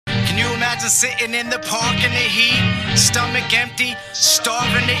imagine sitting in the park in the heat, stomach empty,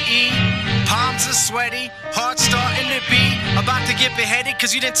 starving to eat, palms are sweaty, heart starting to beat, about to get beheaded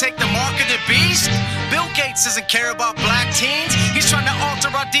cause you didn't take the mark of the beast? Bill Gates doesn't care about black teens, he's trying to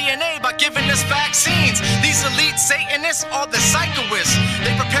alter our DNA by giving us vaccines. These elite Satanists are the psychoists,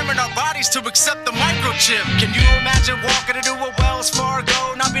 they preparing our bodies to accept the microchip. Can you imagine walking into a Wells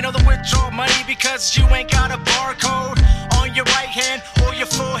Fargo, not being able to withdraw money because you ain't got a barcode on your right hand or your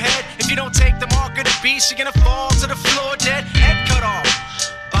forehead? If you don't take the mark of the beast, you're gonna fall to the floor dead, head cut off,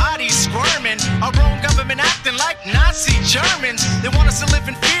 bodies squirming, our own government acting like Nazi Germans. They want us to live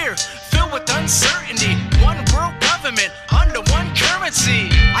in fear, filled with uncertainty, one world government under one currency.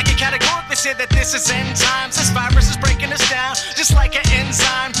 I can categorically say that this is end times. This virus is breaking us down just like an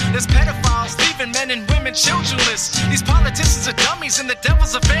enzyme. There's pedophiles leaving men and women childrenless. These politicians are dummies and the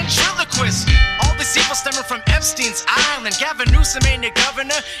devil's a ventriloquist. All this evil stemming from Epstein's Island. Gavin Newsom ain't the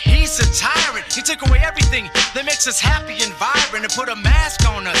governor, he's a tyrant. He took away everything that makes us happy and vibrant and put a mask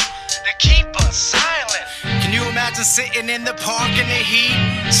on us to keep us silent. Can you imagine sitting in the park in the heat,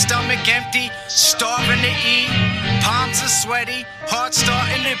 stomach empty, starving to eat, palms are sweaty, heart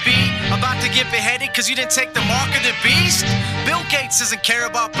starting to beat, about to get beheaded cause you didn't take the mark of the beast? Bill Gates doesn't care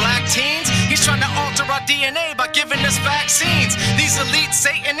about black teens, he's trying to alter our DNA by giving us vaccines. These elite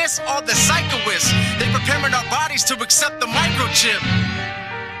Satanists are the psychoists, they preparing our bodies to accept the microchip.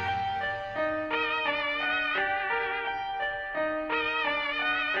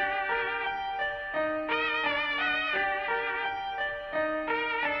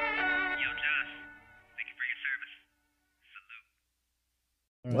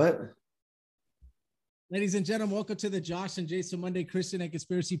 What? Ladies and gentlemen, welcome to the Josh and Jason Monday Christian and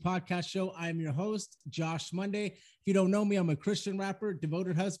Conspiracy Podcast Show. I am your host, Josh Monday. If you don't know me, I'm a Christian rapper,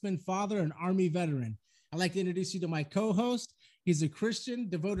 devoted husband, father, and Army veteran. I'd like to introduce you to my co-host. He's a Christian,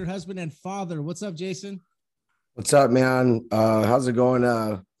 devoted husband, and father. What's up, Jason? What's up, man? How's it going?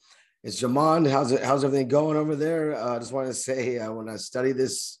 It's Jamon. How's everything going over there? I just want to say, when I studied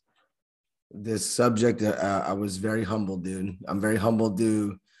this subject, I was very humbled, dude. I'm very humbled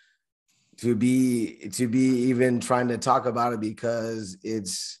to be even trying to talk about it, because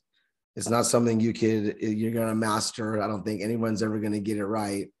it's not something you're gonna master. I don't think anyone's ever gonna get it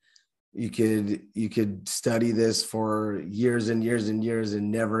right. You could study this for years and years and years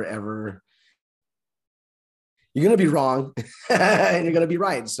and never ever. You're gonna be wrong and you're gonna be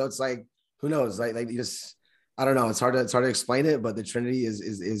right. So it's like, who knows? Like you just, I don't know. It's hard to explain it, but the Trinity is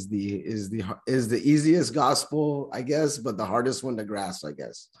the easiest gospel, I guess, but the hardest one to grasp, I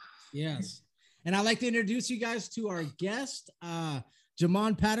guess. Yes. And I'd like to introduce you guys to our guest,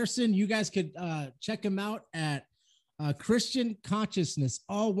 Jamon Patterson. You guys could check him out at Christian Consciousness,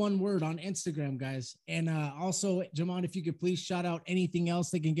 all one word, on Instagram, guys. And also, Jamon, if you could please shout out anything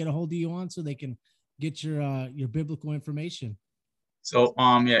else they can get a hold of you on so they can get your biblical information. So,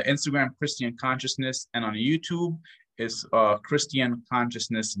 Instagram, Christian Consciousness, and on YouTube, it's Christian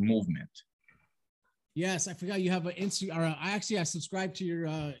Consciousness Movement. Yes, I forgot you have an Instagram. Or I subscribed to your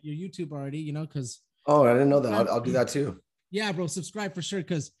YouTube already, because. Oh, I didn't know that. I'll do that too. Yeah, bro, subscribe for sure.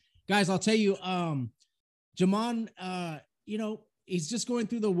 Because, guys, I'll tell you, Jamon, he's just going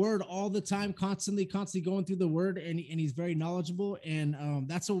through the word all the time, constantly going through the word, and he's very knowledgeable, and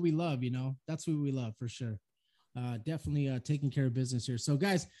that's what we love. That's what we love for sure. Definitely taking care of business here. So,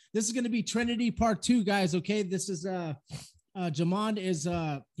 guys, this is going to be Trinity Part 2, guys. Okay, this is Jamon is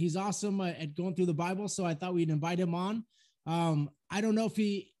he's awesome at going through the Bible, so I thought we'd invite him on. I don't know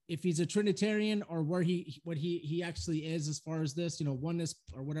if he's a Trinitarian or what he actually is as far as this, oneness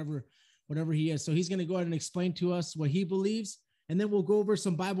or whatever he is. So he's going to go ahead and explain to us what he believes, and then we'll go over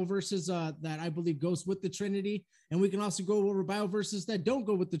some Bible verses that I believe goes with the Trinity, and we can also go over Bible verses that don't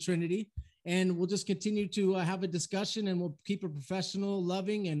go with the Trinity. And we'll just continue to have a discussion, and we'll keep it professional,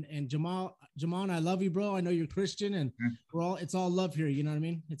 loving. And Jamon, I love you, bro. I know you're Christian, and it's all love here. You know what I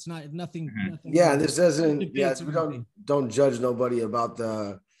mean? It's nothing. Yeah, this doesn't. Yeah, we don't judge nobody about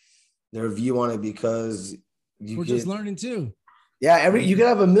their view on it, because we're just learning too. Yeah, you could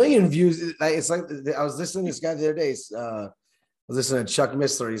have a million views. It's like I was listening to this guy the other day. I was listening to Chuck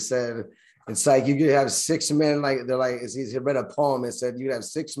Missler. He said it's like you could have 6 men. He read a poem. It said you'd have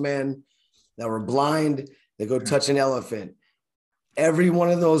 6 men that were blind. They go touch an elephant. Every one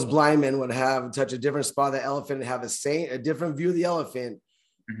of those blind men would touch a different spot of the elephant and have a different view of the elephant,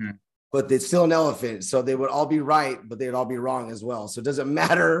 but it's still an elephant. So they would all be right, but they'd all be wrong as well. So it doesn't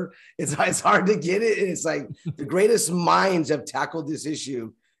matter. It's hard to get it. It's like the greatest minds have tackled this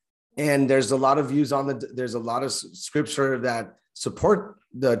issue. And there's a lot of views there's a lot of scripture that support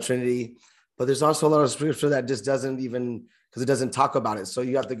the Trinity, but there's also a lot of scripture that just doesn't even because it doesn't talk about it. So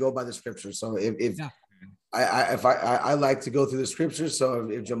you have to go by the scripture. So if Yeah. I like to go through the scriptures. So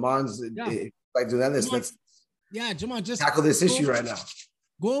if Jamon's like do that, let's Jamon, just tackle this issue right now.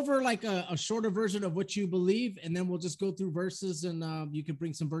 Go over like a shorter version of what you believe, and then we'll just go through verses, and you can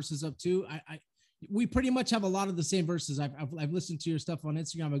bring some verses up too. We pretty much have a lot of the same verses. I've listened to your stuff on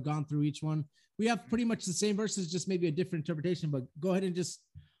Instagram. I've gone through each one. We have pretty much the same verses, just maybe a different interpretation. But go ahead and just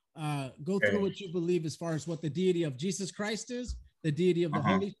go through what you believe as far as what the deity of Jesus Christ is, the deity of the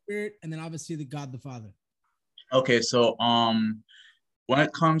Holy Spirit, and then obviously the God the Father. Okay, so when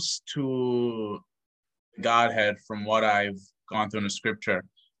it comes to Godhead, from what I've gone through in the scripture,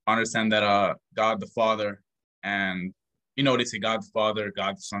 I understand that God the Father, and they say God the Father,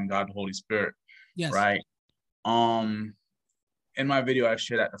 God the Son, God the Holy Spirit. Yes. Right. In my video, I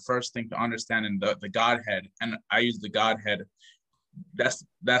share that the first thing to understand in the Godhead, and I use the Godhead. That's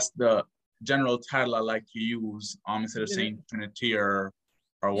the general title I like to use instead of saying Trinity or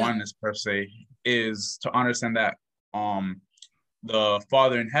oneness per se, is to understand that the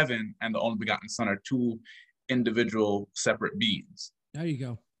Father in heaven and the only begotten Son are two individual separate beings. There you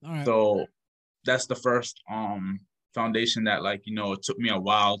go. All right. So that's the first foundation that, like, it took me a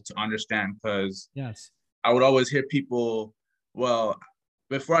while to understand, because I would always hear people, well,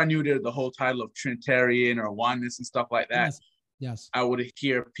 before I knew the whole title of Trinitarian or oneness and stuff like that, yes, I would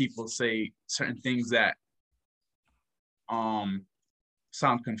hear people say certain things that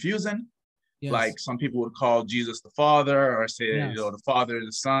sound confusing. Yes. Like some people would call Jesus the Father, or say the Father is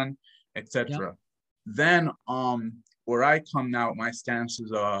the Son, etc. Yep. Then where I come now, my stance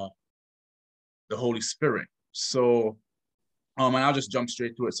is the Holy Spirit. So and I'll just jump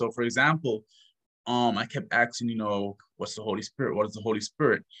straight to it. So for example, I kept asking, what's the Holy Spirit? What is the Holy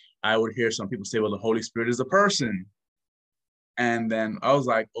Spirit? I would hear some people say, well, the Holy Spirit is a person. And then I was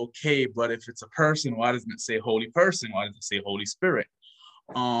like, okay, but if it's a person, why doesn't it say Holy Person? Why does it say Holy Spirit?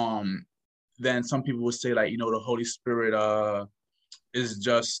 Then some people would say, like, the Holy Spirit is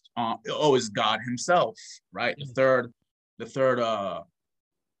just is God himself, right? The third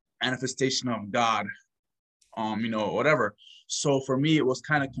manifestation of God, whatever. So for me, it was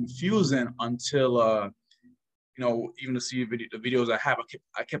kind of confusing until even to see the videos I have,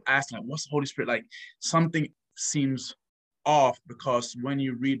 I kept asking, like, what's the Holy Spirit? Like, something seems off, because when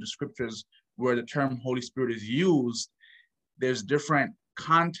you read the scriptures where the term Holy Spirit is used, there's different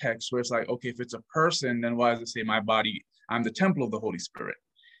contexts where it's like, okay, if it's a person, then why does it say my body, I'm the temple of the Holy Spirit?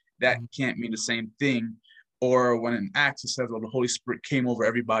 That can't mean the same thing. Or when in Acts it says, well, the Holy Spirit came over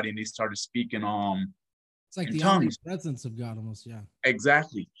everybody and they started speaking it's like the tongues. Presence of God almost. Yeah,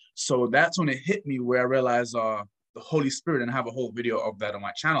 exactly. So that's when it hit me, where I realized the Holy Spirit, and I have a whole video of that on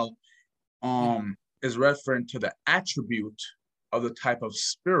my channel, is referring to the attribute of the type of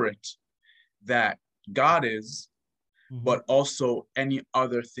spirit that God is, but also any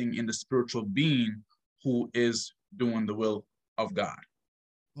other thing in the spiritual being who is doing the will of God.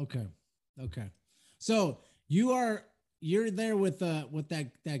 Okay. So you're there with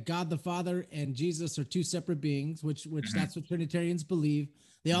that God the Father and Jesus are two separate beings, which that's what Trinitarians believe.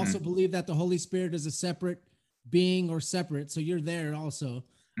 They also believe that the Holy Spirit is a separate being or separate. So you're there also.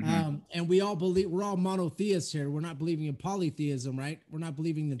 And we all believe, we're all monotheists here. We're not believing in polytheism, right? We're not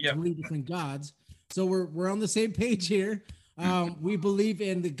believing in three different gods. So we're on the same page here. We believe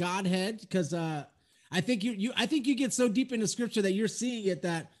in the Godhead, because I think you get so deep into scripture that you're seeing it,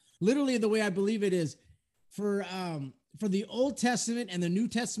 that literally the way I believe it is for the Old Testament and the New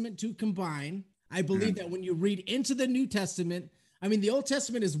Testament to combine. I believe that when you read into the New Testament, I mean, the Old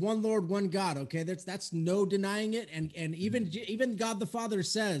Testament is one Lord, one God. Okay, that's no denying it. And even God the Father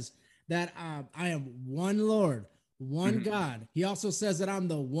says that I am one Lord, one God. He also says that I'm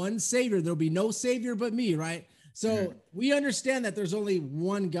the one Savior. There'll be no Savior but me, right? So we understand that there's only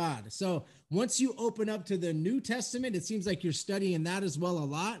one God. So once you open up to the New Testament, it seems like you're studying that as well a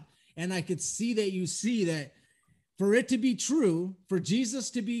lot. And I could see that you see that for it to be true, for Jesus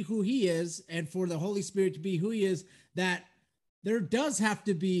to be who he is, and for the Holy Spirit to be who he is, that there does have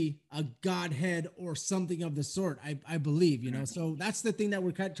to be a Godhead or something of the sort, I believe, So that's the thing that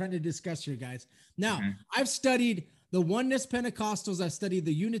we're trying to discuss here, guys. Now, I've studied the Oneness Pentecostals. I've studied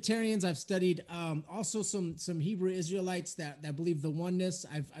the Unitarians. I've studied also some Hebrew Israelites that believe the oneness.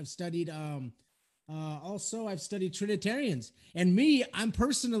 I've studied I've studied Trinitarians. And me, I'm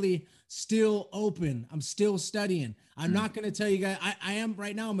personally still open. I'm still studying. I'm not going to tell you guys, I am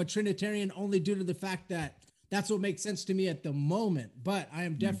right now, I'm a Trinitarian only due to the fact that that's what makes sense to me at the moment. But I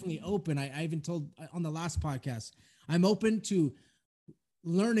am definitely open. I even told on the last podcast, I'm open to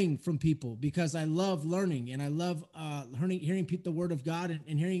learning from people, because I love learning, and I love hearing the word of God,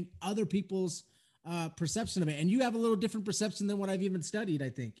 and hearing other people's perception of it. And you have a little different perception than what I've even studied, I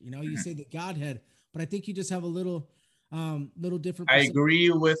think. You know, you say the Godhead, but I think you just have a little different I perception. agree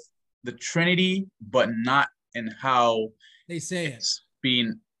with the Trinity, but not in how They say it's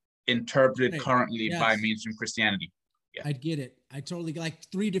being interpreted Right. currently Yes. by mainstream Christianity. Yeah. I get it. I totally like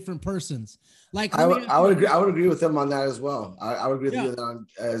three different persons. Like I let me would ask I you- would agree. I would agree with them on that as well. I would agree with Yeah. you on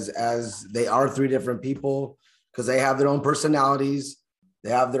as they are three different people because they have their own personalities. They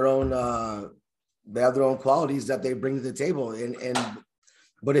have their own qualities that they bring to the table. And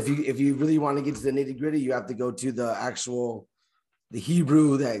but if you really want to get to the nitty gritty, you have to go to the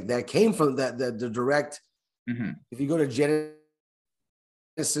Hebrew that came from the direct. Mhm. If you go to Genesis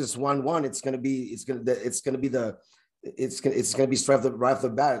 1:1, it's going to be right off the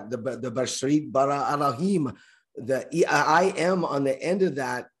bat the Bashrit bara Elohim. The I am on the end of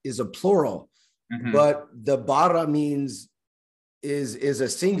that is a plural, Mhm. but the bara means is a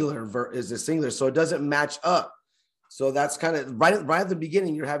singular, so it doesn't match up. So that's kind of right at the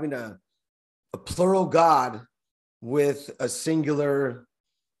beginning. You're having a plural God with a singular,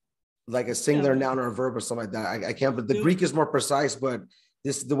 like a singular noun or a verb or something like that. I can't, but the Greek is more precise, but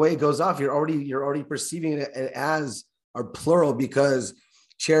this, the way it goes off, you're already perceiving it as a plural because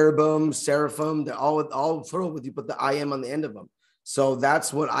cherubim, seraphim, they're all plural with you put the I am on the end of them. So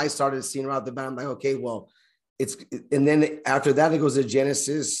that's what I started seeing right off the bat. I'm like, okay, well, and then after that, it goes to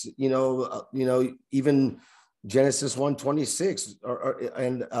Genesis, even Genesis 1:26,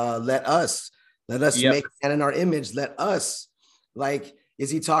 and let us make man in our image. Let us, like,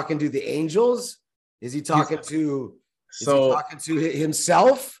 is he talking to the angels? Is he talking to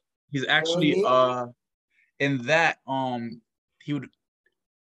himself? He's actually in that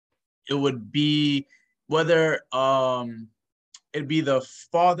it would be whether it'd be the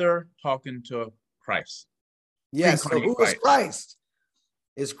Father talking to Christ. Yes. So who is Christ?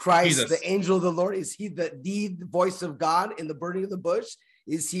 Is Christ Jesus. The angel of the Lord? Is he the voice of God in the burning of the bush?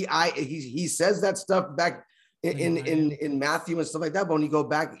 Is he? He says that stuff back in Matthew and stuff like that. But when you go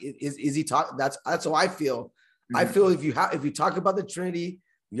back, is he talk? That's how I feel. Mm-hmm. I feel if you talk about the Trinity,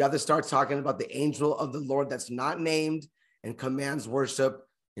 you have to start talking about the angel of the Lord that's not named and commands worship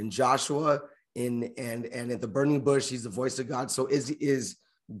in Joshua and at the burning bush. He's the voice of God. So is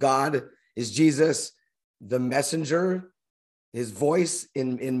Jesus the messenger, his voice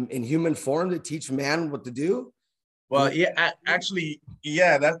in human form to teach man what to do? Well, yeah, actually,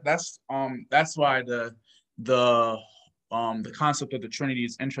 yeah, that's why the concept of the Trinity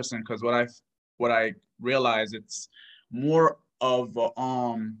is interesting, because what I realize, it's more of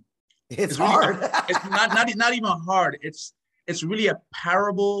it's hard. It's not even hard. It's really a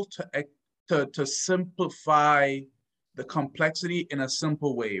parable to simplify the complexity in a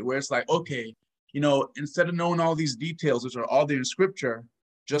simple way, where it's like, okay, instead of knowing all these details, which are all there in Scripture,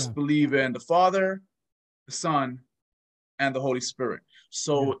 just believe in the Father, the Son, and the Holy Spirit.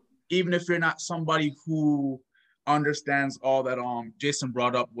 So even if you're not somebody who understands all that Jason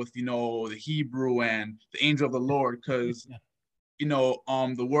brought up with the Hebrew and the angel of the Lord, because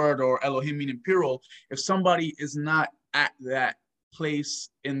the word or Elohim meaning plural, if somebody is not at that place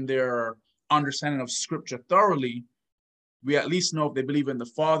in their understanding of Scripture thoroughly, we at least know if they believe in the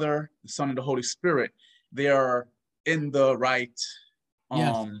Father, the Son, and the Holy Spirit, they are in the right.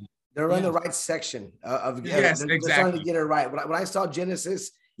 They're in the right section of exactly. They're trying to get it right. When I saw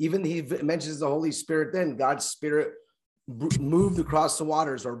Genesis, even he mentions the Holy Spirit. Then God's Spirit moved across the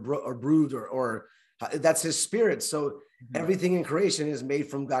waters, or brooded, or that's His Spirit. So everything in creation is made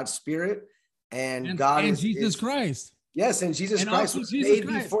from God's Spirit, and God and is Jesus Christ. Yes, and Jesus Christ was made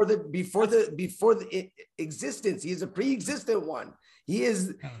before the existence. He is a pre-existent one. He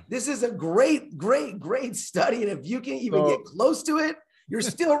is. This is a great study, and if you can even get close to it, you're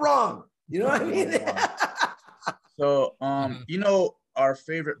still wrong. You know what I mean? So, our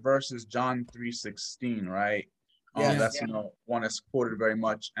favorite verse is John 3:16, right? That's one that's quoted very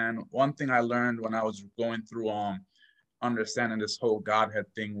much. And one thing I learned when I was going through understanding this whole Godhead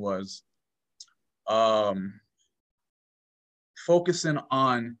thing was focusing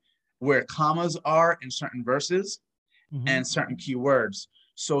on where commas are in certain verses and certain keywords.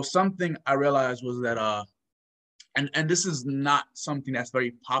 So something I realized was that and this is not something that's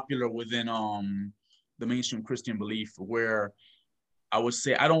very popular within the mainstream Christian belief, where I would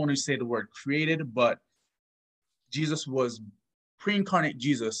say, I don't want to say the word created, but pre-incarnate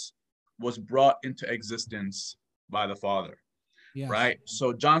Jesus was brought into existence by the Father. Yes. Right?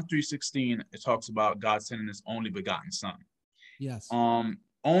 So John 3:16, it talks about God sending His only begotten Son. Yes.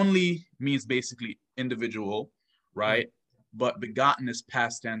 Only means basically individual, right? but begotten is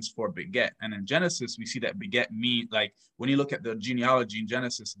past tense for beget. And in Genesis, we see that beget mean, like when you look at the genealogy in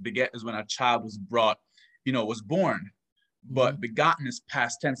Genesis, beget is when a child was brought, was born. But begotten is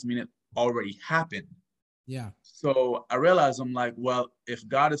past tense, meaning it already happened. Yeah. So I realized, I'm like, well, if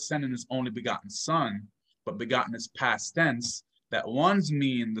God is sending his only begotten son, but begotten is past tense, that ones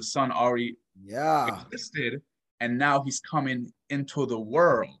mean the son already existed, and now he's coming into the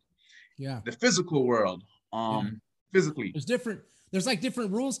world. Yeah. The physical world. Physically. There's like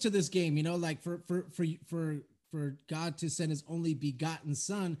different rules to this game, like for God to send his only begotten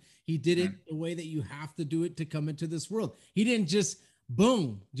son, he did it the way that you have to do it to come into this world. He didn't just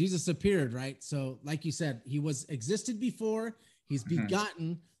boom, Jesus appeared, right? So like you said, he was existed before, he's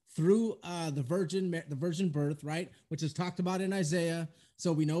begotten through the virgin birth, right? Which is talked about in Isaiah.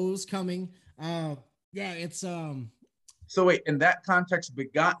 So we know it was coming. It's So wait, in that context,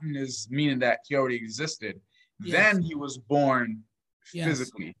 begotten is meaning that he already existed. Yes. Then he was born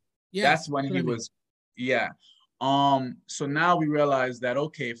physically. Yes. That's when he was, So now we realize that,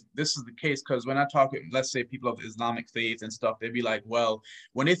 okay, if this is the case, because when I talk with, let's say, people of the Islamic faith and stuff, they'd be like, well,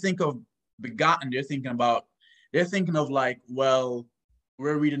 when they think of begotten, they're thinking of like, well,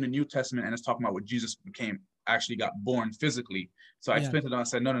 we're reading the New Testament and it's talking about what Jesus actually got born physically. So I explained to them, I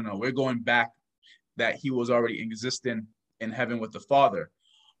said, no, we're going back that he was already existing in heaven with the Father.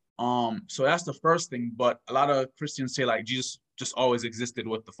 So that's the first thing. But a lot of Christians say like Jesus just always existed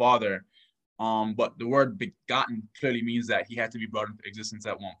with the Father. But the word begotten clearly means that he had to be brought into existence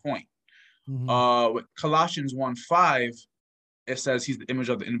at one point. With Colossians 1:5, it says he's the image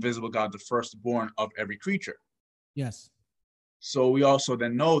of the invisible God, the firstborn of every creature. Yes. So we also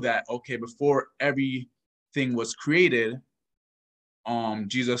then know that, okay, before everything was created,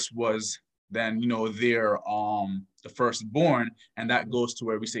 Jesus was then, the firstborn, and that goes to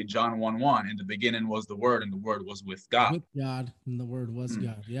where we say John 1:1, in the beginning was the Word, and the Word was with God. With God, and the Word was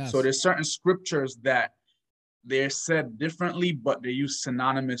God. Yes. So there's certain scriptures that they're said differently, but they use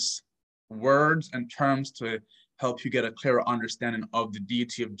synonymous words and terms to help you get a clearer understanding of the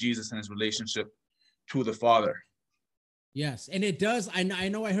deity of Jesus and his relationship to the Father. Yes, and it does. I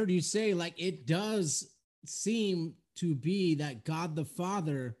know. I heard you say like it does seem to be that God the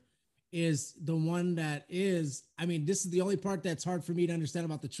Father is the one that is. I mean, this is the only part that's hard for me to understand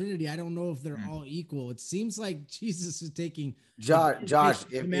about the Trinity. I don't know if they're all equal. It seems like Jesus is taking Josh,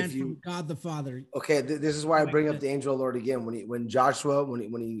 if you from God the Father. Okay, this is why I bring up the angel of the Lord again. When Joshua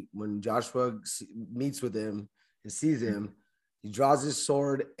meets with him and sees him, he draws his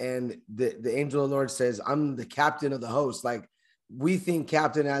sword, and the angel of the Lord says, "I'm the captain of the host." Like we think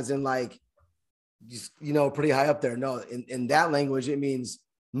captain as in like, just, pretty high up there. No, in that language it means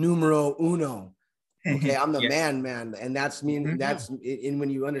numero uno. Okay, I'm the man, and that's and when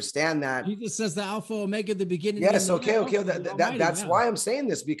you understand that, Jesus says the Alpha Omega, the beginning. Yes, okay. That's why I'm saying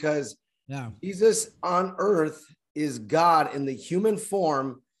this, because Jesus on earth is God in the human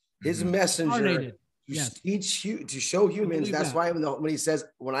form, his messenger to show humans. That's why when he says,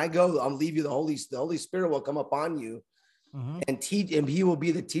 "When I go, I'll leave you the Holy Spirit will come upon you and teach, and he will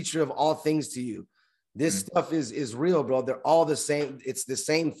be the teacher of all things to you." This stuff is real, bro. They're all the same. It's the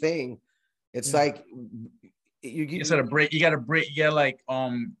same thing. It's like you gotta break. You gotta like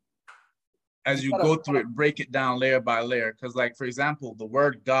as you go through it, break it down layer by layer. Because like for example, the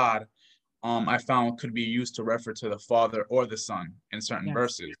word God, I found could be used to refer to the Father or the Son in certain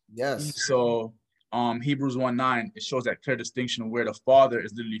verses. Yes. So Hebrews 1:9, it shows that clear distinction where the Father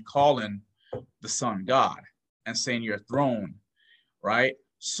is literally calling the Son God and saying your throne, right?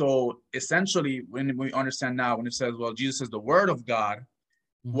 So essentially, when we understand now, when it says, well, Jesus is the Word of God,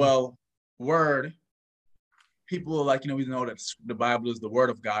 well, Word, people like, we know that the Bible is the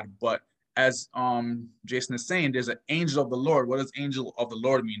Word of God, but as Jason is saying, there's an angel of the Lord. What does angel of the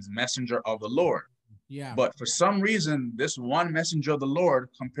Lord means? Messenger of the Lord. Yeah. But for some reason, this one messenger of the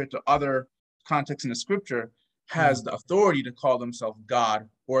Lord, compared to other contexts in the scripture, has the authority to call themselves God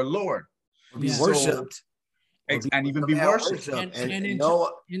or Lord. Be worshipped. And even be worshipped. And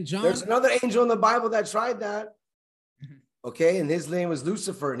in John, there's another angel in the Bible that tried that. Okay, and his name was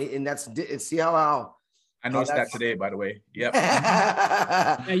Lucifer, and that's see how I noticed that today, by the way. Yep.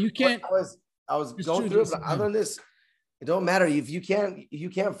 Yeah, you can't. I was going through it, but I learned this. It don't matter if you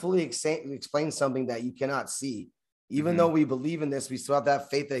can't fully explain something that you cannot see. Even though we believe in this, we still have that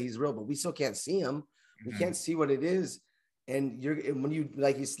faith that he's real, but we still can't see him. We can't see what it is. And when you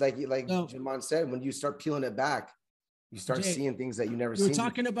like Jamon said, when you start peeling it back, you start seeing things that you never seen. You're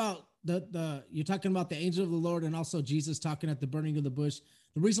talking about you're talking about the angel of the Lord, and also Jesus talking at the burning of the bush.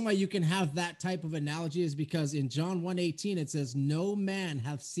 The reason why you can have that type of analogy is because in John 1:18 it says, "No man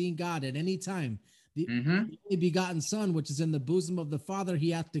hath seen God at any time. the only begotten Son, which is in the bosom of the Father,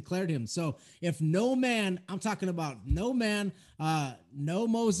 he hath declared him. So if no man, I'm talking about no man, no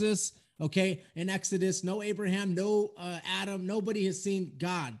Moses, okay, in Exodus, no Abraham, no Adam, nobody has seen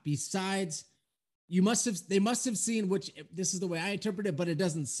God besides. They must have seen, which this is the way I interpret it, but it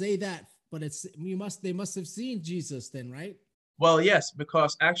doesn't say that. But they must have seen Jesus then, right? Well, yes,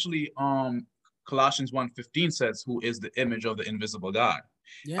 because actually, Colossians 1:15 says, "Who is the image of the invisible God."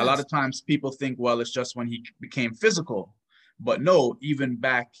 Yes. A lot of times people think, well, it's just when he became physical, but no, even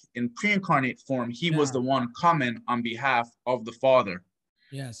back in pre-incarnate form, he was the one coming on behalf of the Father.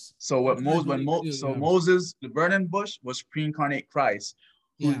 Yes. So Moses, the burning bush, was pre-incarnate Christ.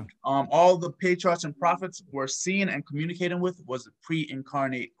 Who, all the patriarchs and prophets were seeing and communicating with was the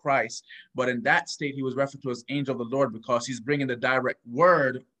pre-incarnate Christ. But in that state, he was referred to as angel of the Lord because he's bringing the direct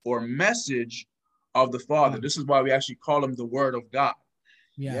word or message of the Father. This is why we actually call him the Word of God.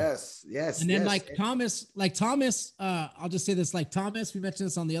 Yeah. Yes. And then Thomas, I'll just say this, like Thomas, we mentioned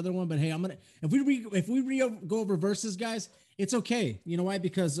this on the other one, but hey, if we go over verses, guys, it's okay. You know why?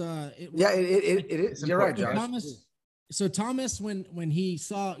 Because it is. You're right, Josh. So Thomas, when he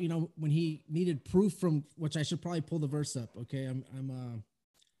saw, when he needed proof from, which I should probably pull the verse up. Okay. I'm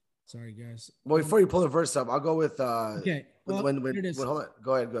sorry, guys. Well, before you pull the verse up, I'll go with, okay. Well, hold on.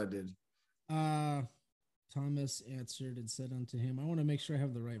 Go ahead, dude. Thomas answered and said unto him, I want to make sure I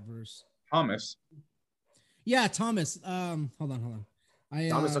have the right verse. Thomas. Yeah, Thomas. Hold on.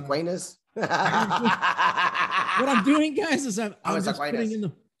 Thomas Aquinas. What I'm doing, guys, is I'm just putting in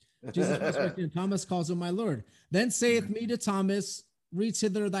the Jesus Christ, and Thomas calls him my Lord. Then saith me to Thomas, reach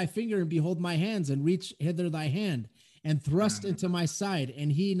hither thy finger and behold my hands, and reach hither thy hand and thrust into my side,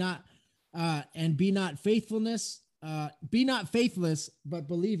 and be not faithless, but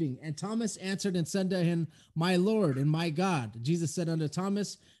believing. And Thomas answered and said to him, my Lord and my God. Jesus said unto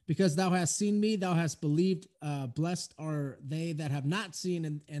Thomas, because thou hast seen me, thou hast believed. Blessed are they that have not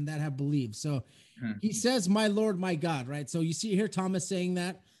seen and that have believed. So he says, my Lord, my God, right? So you see here Thomas saying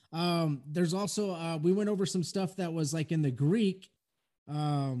that. There's also, we went over some stuff that was like in the Greek.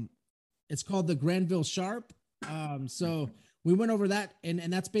 It's called the Granville Sharp. So we went over that,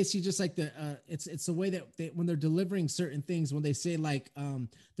 and that's basically just like it's the way that when they're delivering certain things, when they say like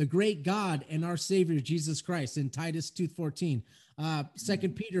the great God and our Savior Jesus Christ in Titus 2:14, 2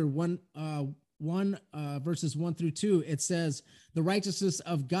 Peter 1 verses 1-2, it says the righteousness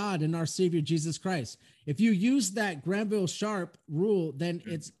of God and our Savior Jesus Christ. If you use that Granville Sharp rule, then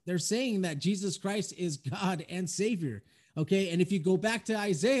they're saying that Jesus Christ is God and Savior. Okay, and if you go back to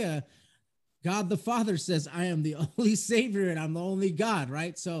Isaiah, God the Father says, I am the only Savior and I'm the only God,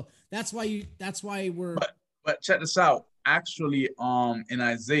 right? So that's why we're. But check this out. Actually, in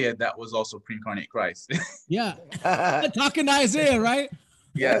Isaiah, that was also pre-incarnate Christ. Yeah, talking to Isaiah, right?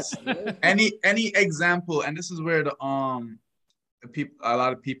 Yes. Any example, and this is where a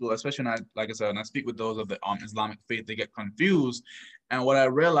lot of people, especially like I said, when I speak with those of the Islamic faith, they get confused. And what I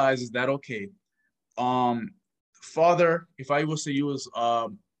realize is that Father, if I was to use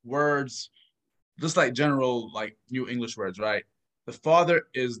words, just like general, like New English words, right? The Father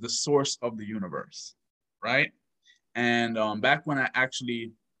is the source of the universe, right? And back when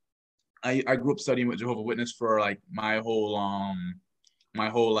I grew up studying with Jehovah's Witness for like my whole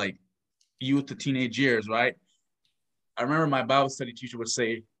like youth to teenage years, right? I remember my Bible study teacher would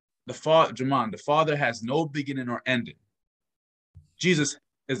say, the Father has no beginning or ending. Jesus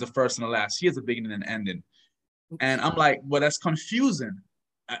is the first and the last. He has a beginning and ending. And I'm like, well, that's confusing.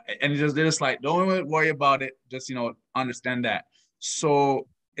 And they're just like, don't worry about it. Just, understand that. So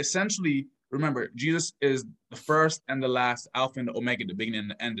essentially, remember, Jesus is the first and the last, Alpha and the Omega, the beginning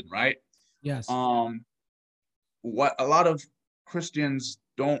and the ending, right? Yes. What a lot of Christians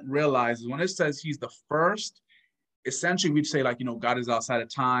don't realize is when it says he's the first, essentially we'd say like, God is outside of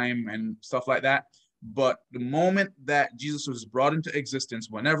time and stuff like that. But the moment that Jesus was brought into existence,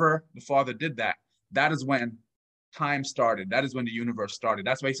 whenever the Father did that, that is when time started. That is when the universe started.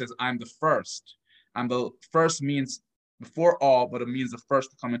 That's why he says, I'm the first. I'm the first means before all, but it means the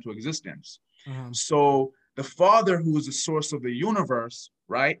first to come into existence. So the Father, who is the source of the universe,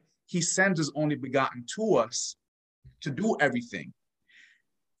 right? He sends his only begotten to us to do everything.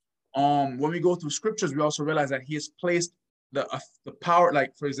 When we go through scriptures, we also realize that he has placed the power,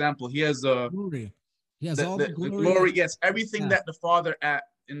 like for example, he has glory. He has all the glory. Yes, everything that the Father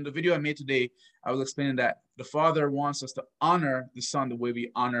in the video I made today, I was explaining that the Father wants us to honor the Son the way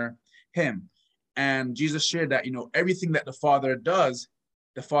we honor him. And Jesus shared that, everything that the Father does,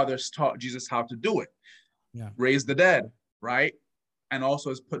 the Father has taught Jesus how to do it. Yeah. Raise the dead, right? And also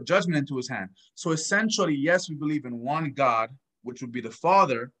has put judgment into his hand. So essentially, yes, we believe in one God, which would be the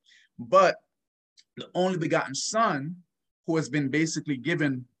Father, but the only begotten Son, who has been basically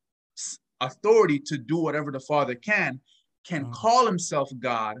given authority to do whatever the Father can call himself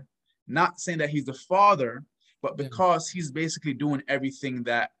God, not saying that he's the Father, but because he's basically doing everything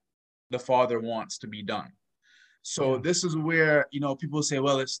that the Father wants to be done. So this is where, people say,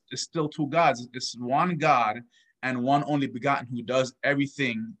 well, it's still two gods. It's one God and one only begotten who does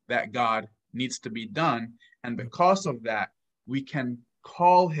everything that God needs to be done. And because of that, we can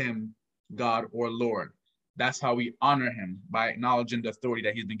call him God or Lord. That's how we honor him, by acknowledging the authority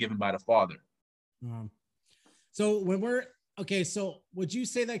that he's been given by the Father. So would you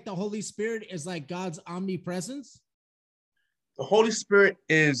say that the Holy Spirit is like God's omnipresence? The Holy Spirit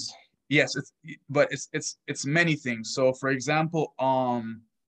is, yes, it's many things. So for example,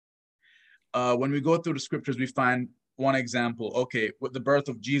 when we go through the scriptures, we find one example. Okay, with the birth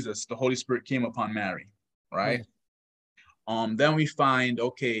of Jesus, the Holy Spirit came upon Mary, right? Then we find,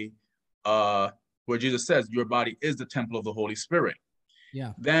 where Jesus says, your body is the temple of the Holy Spirit.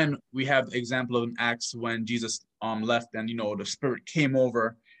 Yeah. Then we have the example of Acts when Jesus left and, the Spirit came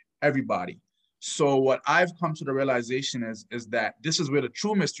over everybody. So what I've come to the realization is that this is where the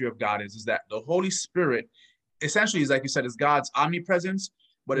true mystery of God is that the Holy Spirit essentially is, like you said, is God's omnipresence,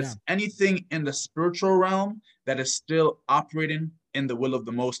 but it's anything in the spiritual realm that is still operating in the will of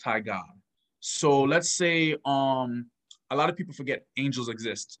the Most High God. So let's say a lot of people forget angels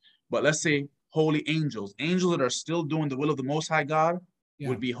exist, but let's say holy angels that are still doing the will of the Most High God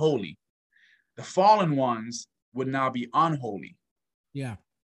would be holy. The fallen ones would now be unholy. Yeah.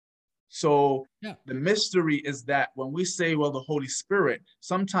 So the mystery is that when we say, well, the Holy Spirit,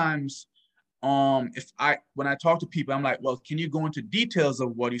 sometimes when I talk to people, I'm like, well, can you go into details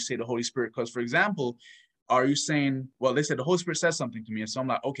of what you say the Holy Spirit? Because, for example, are you saying, well, they said the Holy Spirit says something to me. And so I'm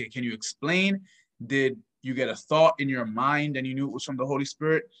like, okay, can you explain? Did you get a thought in your mind and you knew it was from the Holy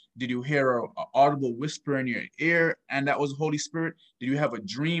Spirit? Did you hear an audible whisper in your ear and that was the Holy Spirit? Did you have a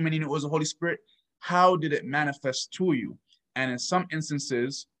dream and you knew it was the Holy Spirit? How did it manifest to you? And in some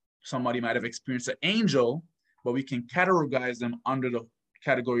instances, somebody might have experienced an angel, but we can categorize them under the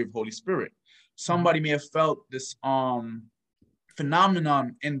category of Holy Spirit. Somebody may have felt this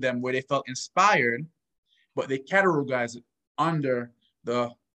phenomenon in them where they felt inspired, but they categorize it under the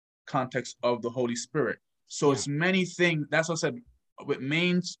context of the Holy Spirit. So it's many things. That's what I said with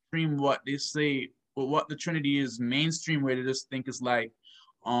mainstream, what they say, what the Trinity is mainstream, where they just think it's like,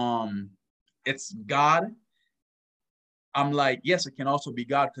 it's God. I'm like, yes, it can also be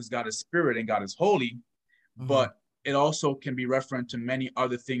God because God is spirit and God is holy, but it also can be referent to many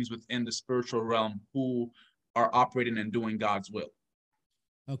other things within the spiritual realm who are operating and doing God's will.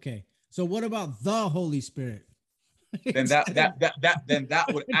 Okay. So what about the Holy Spirit? Then that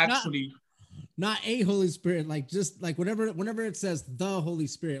would actually not a Holy Spirit, like just like whenever it says the Holy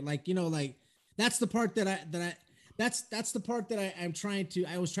Spirit, like, like that's the part that that's the part that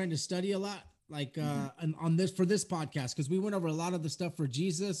I was trying to study a lot, like on this for this podcast, because we went over a lot of the stuff for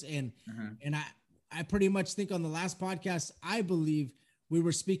Jesus and I pretty much think on the last podcast, I believe we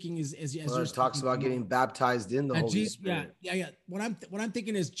were speaking as it talks about getting baptized in the Holy Spirit. Yeah. What I'm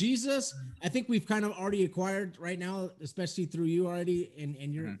thinking is Jesus. I think we've kind of already acquired right now, especially through you already,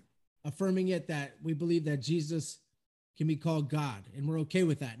 and you're affirming it, that we believe that Jesus can be called God, and we're okay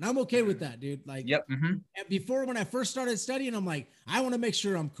with that. And I'm okay with that, dude. Like, before, when I first started studying, I'm like, I want to make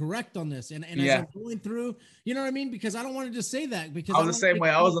sure I'm correct on this. And as I'm going through, you know what I mean? Because I don't want to just say that, because I was the same way.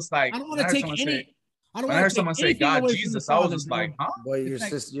 I was just like, I don't want to take any. When I heard someone say God, Jesus, I was just like, huh? Boy,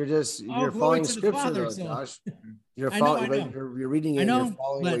 you're following scripture though, Josh. You're following. You're reading it. You're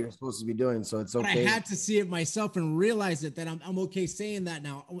following what you're supposed to be doing. So it's okay. But I had to see it myself and realize it, that I'm okay saying that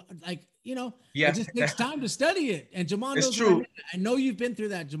now. Like, it just takes time to study it. And Jamon knows. It's true. I know you've been through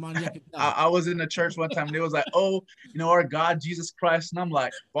that, Jamon. I was in the church one time and they was like, oh, our God, Jesus Christ. And I'm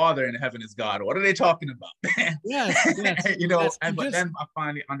like, Father in heaven is God. What are they talking about, man? Yes. But then I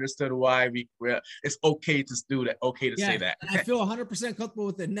finally understood why it's okay to do that. Okay to say that. I feel 100% comfortable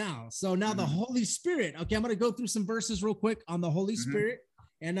with it now. So now the Holy Spirit. Okay, I'm going to go through some verses real quick on the Holy Spirit,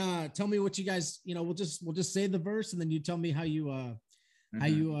 and tell me what you guys, we'll just say the verse, and then you tell me how you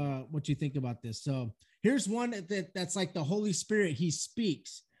what you think about this. So here's one that's like the Holy Spirit. He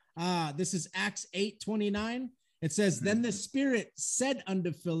speaks. This is Acts 8:29. It says, then the Spirit said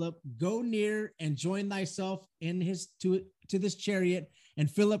unto Philip, go near and join thyself to this chariot. And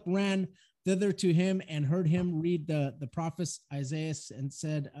Philip ran thither to him and heard him read the prophet Isaiah, and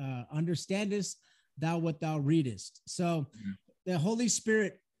said, understandest thou what thou readest? So the Holy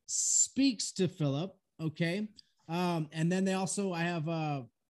Spirit speaks to Philip. Okay. And then I have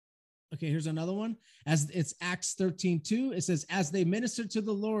Okay, here's another one. As it's Acts 13:2. It says, as they ministered to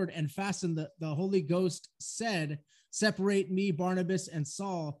the Lord and fastened, the Holy Ghost said, separate me, Barnabas and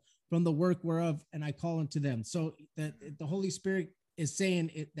Saul, from the work whereof, and I call unto them. So that the Holy Spirit is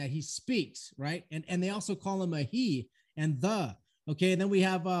saying that he speaks, right? And they also call him a he and the. Okay, and then we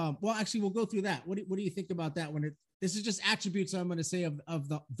have well, actually, we'll go through that. What do you think about that? When this is just attributes I'm going to say of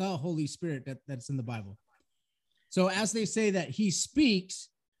the Holy Spirit that's in the Bible. So as they say that he speaks,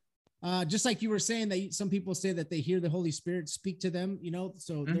 just like you were saying that some people say that they hear the Holy Spirit speak to them, you know.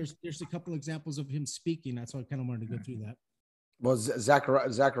 So there's a couple examples of him speaking. That's why I kind of wanted to go through that. Well,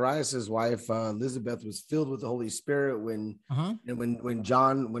 Zacharias' wife Elizabeth was filled with the Holy Spirit when and when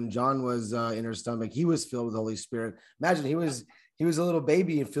John was in her stomach, he was filled with the Holy Spirit. Imagine he was a little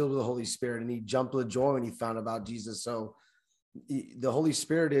baby and filled with the Holy Spirit, and he jumped with joy when he found about Jesus. So the Holy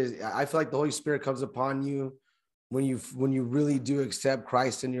Spirit I feel like the Holy Spirit comes upon you when you really do accept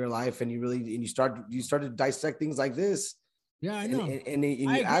Christ in your life, and you start to dissect things like this. Yeah, I know. And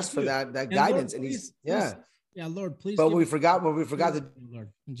you ask for that guidance, Lord, and he's please. Yeah, Lord, please. But we forgot to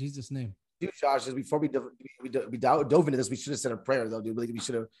Lord, in Jesus' name. do, Josh, is before we dove into this, we should have said a prayer, though, dude. We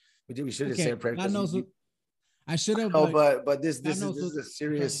should have said a prayer. God knows I should have. No, but this is a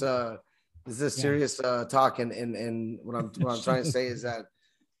serious talk, and what I'm trying to say is that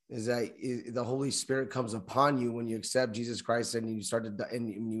the Holy Spirit comes upon you when you accept Jesus Christ, and you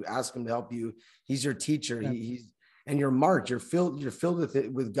and you ask him to help you. He's your teacher. Yeah. And you're marked. You're filled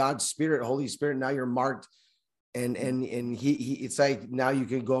with God's Spirit, Holy Spirit. Now you're marked. And he it's like now you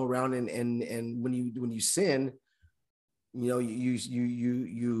can go around and when you sin, you know,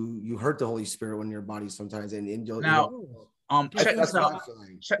 you hurt the Holy Spirit when your body sometimes, and you'll check this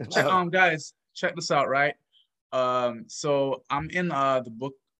out. Guys, check this out, right? So I'm in the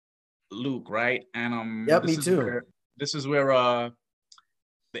book Luke, right? And yep, me too. This is where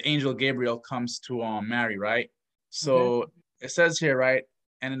the angel Gabriel comes to Mary, right? So it says here, right?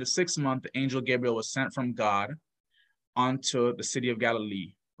 And in the 6th month, the angel Gabriel was sent from God onto the city of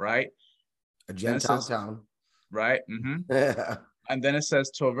Galilee, right? A Gentile town. Right? Mm-hmm. And then it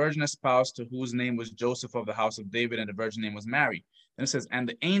says, to a virgin espoused, to whose name was Joseph of the house of David, and the virgin name was Mary. Then it says, and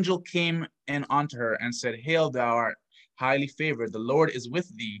the angel came in unto her and said, Hail, thou art highly favored. The Lord is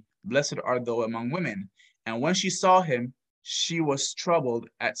with thee. Blessed art thou among women. And when she saw him, she was troubled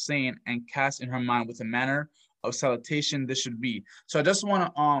at saying, and cast in her mind with a manner of salutation this should be. So I just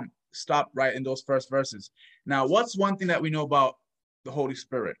want to stop right in those first verses. Now, what's one thing that we know about the Holy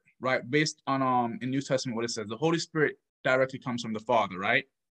Spirit, right? Based on in New Testament, what it says, the Holy Spirit directly comes from the Father, right?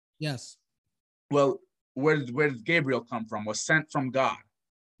 Yes. Well, where did Gabriel come from? Was sent from God.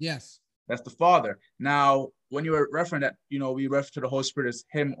 Yes. That's the Father. Now, when you were referring that, you know, we refer to the Holy Spirit as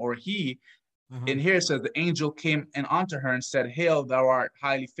him or he. In here it says the angel came in unto her and said, Hail, thou art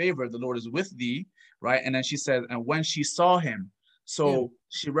highly favored. The Lord is with thee. Right. And then she said, and when she saw him, so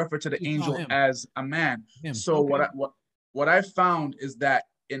she referred to the angel as a man. So what I found is that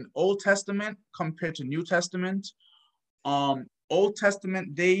in Old Testament compared to New Testament, Old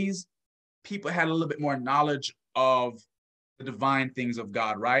Testament days, people had a little bit more knowledge of the divine things of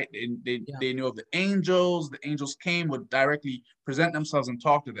God, right? They knew of the angels. The angels would directly present themselves and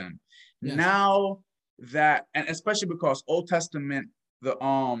talk to them. Yes. Now that, and especially because Old Testament,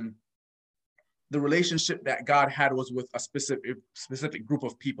 the relationship that God had was with a specific group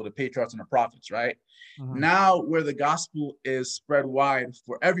of people, the patriarchs and the prophets, right? Now, where the gospel is spread wide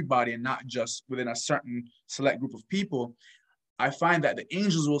for everybody and not just within a certain select group of people, I find that the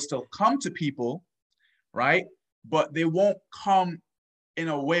angels will still come to people, right? But they won't come in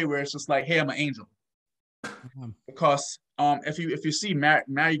a way where it's just like, hey, I'm an angel. Because if you see Mary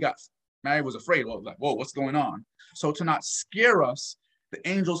was afraid. Well, like, whoa, what's going on? So to not scare us, the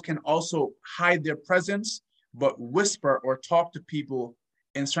angels can also hide their presence, but whisper or talk to people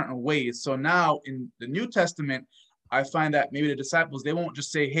in certain ways. So now in the New Testament, I find that maybe the disciples, they won't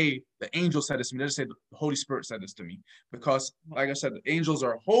just say, hey, the angel said this to me. They just say the Holy Spirit said this to me. Because like I said, the angels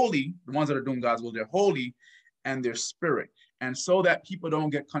are holy. The ones that are doing God's will, they're holy and they're spirit. And so that people don't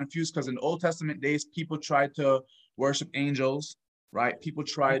get confused, because in the Old Testament days, people tried to worship angels, right? People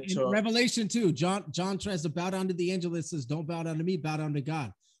tried to. Revelation 2, John tries to bow down to the angel that says, don't bow down to me, bow down to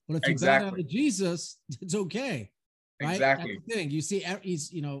God. But if you bow down to Jesus, it's okay. Right? Exactly. That's the thing. You see,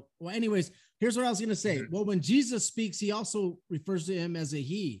 he's, well, anyways, here's what I was going to say. Well, when Jesus speaks, he also refers to him as a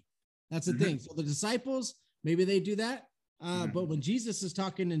he. That's the thing. So the disciples, maybe they do that. But when Jesus is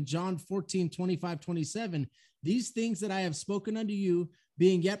talking in John 14, 25, 27, these things that I have spoken unto you,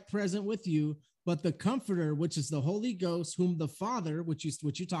 being yet present with you, but the Comforter, which is the Holy Ghost, whom the Father, which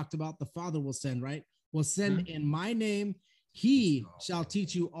you talked about, the Father will send, right? Will send in my name. he shall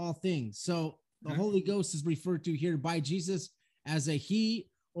teach you all things. So the Mhm. Holy Ghost is referred to here by Jesus as a he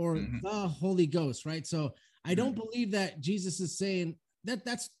or Mhm. the Holy Ghost, right? So I don't Mhm. believe that Jesus is saying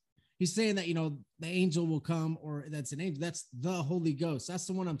that's he's saying that, you know, the angel will come or that's an angel. That's the Holy Ghost. That's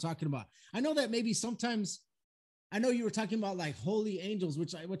the one I'm talking about. I know that maybe sometimes I know you were talking about like holy angels,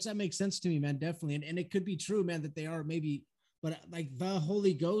 which that makes sense to me, man, definitely. And it could be true, man, that they are maybe, but like the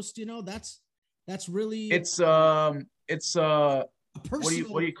Holy Ghost, you know, that's really It's a what do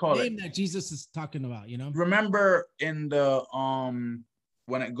personal you call it? name that Jesus is talking about, you know? Remember in the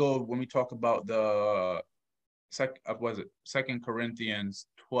when we talk about the was it Second Corinthians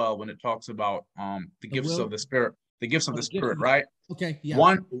 12 when it talks about the The gifts of will the Spirit, or the gift. Spirit, right? Okay, yeah.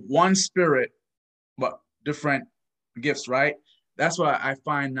 One Spirit, but different gifts, right? That's why I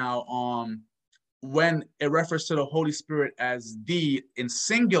find now when it refers to the Holy Spirit as the in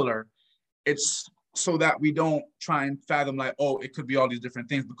singular, it's so that we don't try and fathom like, oh, it could be all these different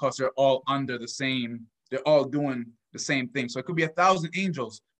things because they're all under the same, they're all doing the same thing. So it could be 1,000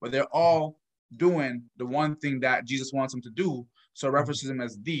 angels, but they're all doing the one thing that Jesus wants them to do. So it references them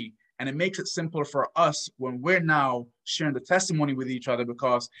as the, and it makes it simpler for us when we're now sharing the testimony with each other.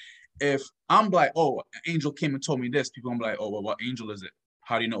 Because if I'm like, oh, an angel came and told me this, people are like, oh, well, what angel is it?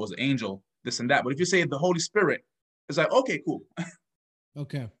 How do you know it was an angel? This and that. But if you say the Holy Spirit, it's like, okay, cool.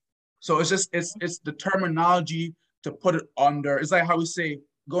 Okay. So it's just it's the terminology to put it under. It's like how we say,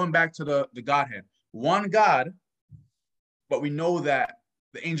 going back to the Godhead, one God, but we know that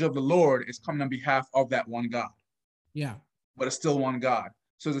the angel of the Lord is coming on behalf of that one God, Yeah. but it's still one God.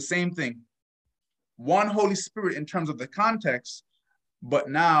 So it's the same thing. One Holy Spirit in terms of the context, but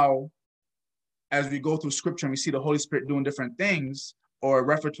now as we go through scripture and we see the Holy Spirit doing different things or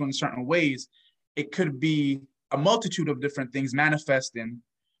referred to in certain ways, it could be a multitude of different things manifesting,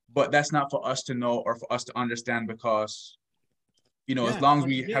 but that's not for us to know or for us to understand because, you know, as Yeah. long as But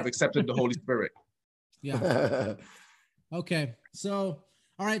we have yeah. accepted the Holy Spirit. Yeah. Okay. So,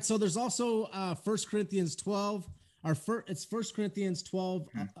 all right. So there's also 1 Corinthians 12. It's 1 Corinthians 12,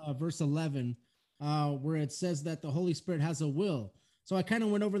 verse 11, where it says that the Holy Spirit has a will. So I kind of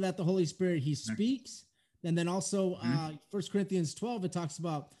went over that the Holy Spirit, he speaks. And then also 1 Corinthians 12, it talks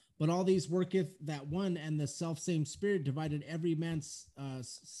about, but all these worketh that one and the self same Spirit divided every man's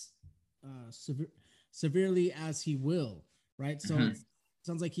severely as he will. Right. So it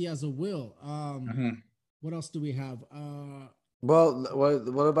sounds like he has a will. What else do we have? Well,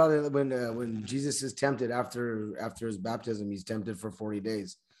 what about it when Jesus is tempted after his baptism? He's tempted for 40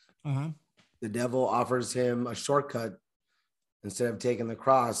 days. The devil offers him a shortcut instead of taking the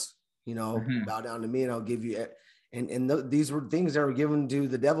cross. You know, bow down to me, and I'll give you. And these were things that were given to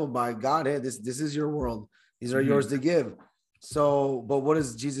the devil by God. Hey, this is your world. These are yours to give. So, but what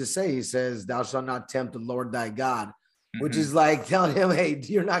does Jesus say? He says, "Thou shalt not tempt the Lord thy God," which is like telling him, "Hey,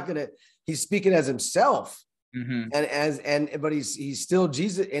 you're not gonna." He's speaking as himself. But he's still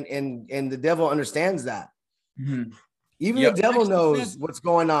Jesus, and the devil understands that. Even the devil knows what's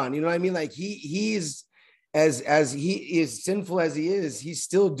going on. You know what I mean? Like he's as he is sinful as he is, he's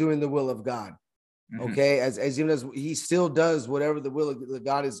still doing the will of God. Okay, as even as he still does whatever the will of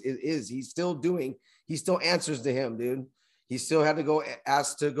God is, he's still doing. He still answers to him, dude. He still had to go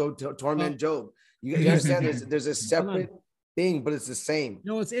ask to go to torment Job. You understand? There's a separate thing, but it's the same.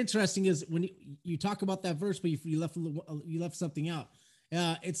 You know what's interesting is when you talk about that verse, but you left something out.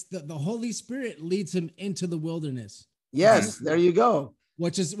 It's the Holy Spirit leads him into the wilderness. Yes, there you go.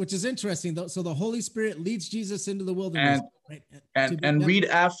 Which is interesting though. So the Holy Spirit leads Jesus into the wilderness, and read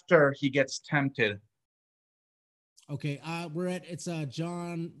after he gets tempted. Okay, we're at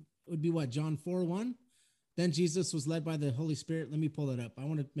John would be what, John 4:1. Then Jesus was led by the Holy Spirit. Let me pull it up. I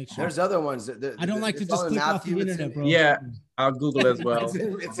want to make sure. There's other ones. I don't like to just click off the internet, bro. Yeah, I'll Google as well.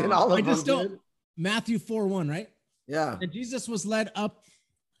 It's in all of them. Dude. Matthew 4:1, right? Yeah. And Jesus was led up.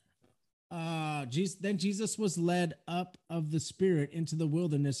 Then Jesus was led up of the Spirit into the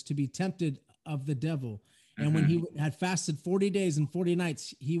wilderness to be tempted of the devil. And when he had fasted 40 days and 40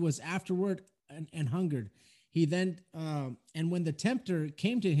 nights, he was afterward and hungered. He then, and when the tempter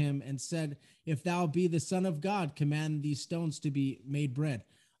came to him and said, if thou be the Son of God, command these stones to be made bread.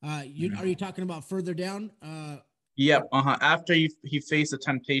 Are you talking about further down? Yep. After he faced the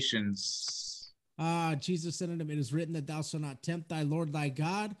temptations. Jesus said unto him, it is written that thou shalt not tempt thy Lord thy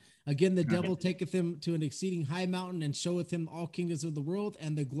God. Again, the devil taketh him to an exceeding high mountain and showeth him all kingdoms of the world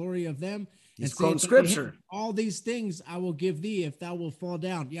and the glory of them. He's quoting scripture. All these things I will give thee if thou wilt fall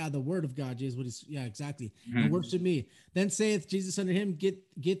down. Yeah, the word of God is what he's. Yeah, exactly. And worship me. Then saith Jesus unto him,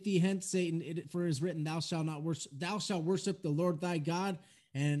 Get thee hence, Satan. For it is written, Thou shalt worship the Lord thy God,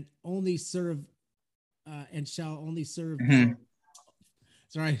 and only serve and shall only serve. Mhm.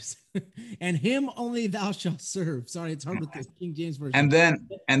 Sorry, and him only thou shalt serve. Sorry, it's hard with the King James version.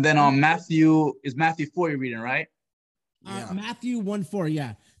 And then on Matthew, is Matthew 4 you're reading, right? Yeah. Matthew 1:4,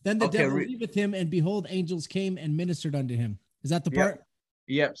 yeah. Then the Okay, devil leaveth him, and behold, angels came and ministered unto him. Is that the part?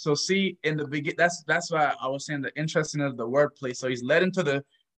 Yep. So see, in the beginning, that's why I was saying the interesting of the wordplay. So he's led into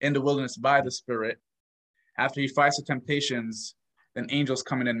in the wilderness by the Spirit. After he fights the temptations, then angels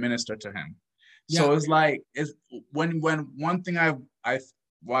come in and minister to him. So Yeah. it's like when one thing I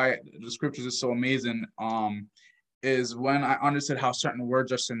why the scriptures is so amazing is when I understood how certain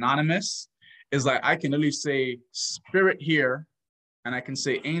words are synonymous. Is like I can literally say spirit here, and I can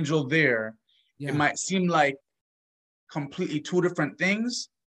say angel there. Yeah. It might seem like completely two different things,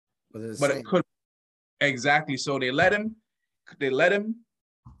 but it could exactly. So they let him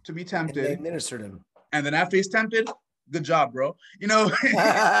to be tempted. And they ministered him. And then after he's tempted, good job, bro. You know.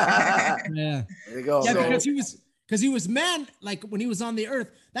 Yeah. There you go. Yeah, because he was man, like when he was on the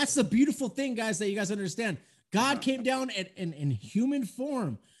earth. That's the beautiful thing, guys, that you guys understand. God came down in human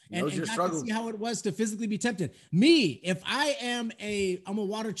form and got to see how it was to physically be tempted. Me, if I'm a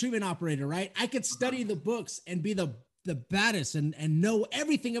water treatment operator, right? I could study the books and be the baddest and know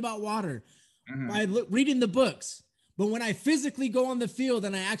everything about water by reading the books. But when I physically go on the field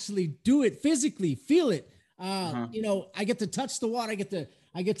and I actually do it physically, feel it, you know, I get to touch the water. I get to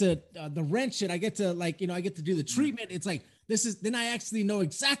the wrench it. I get to I get to do the treatment. It's like, then I actually know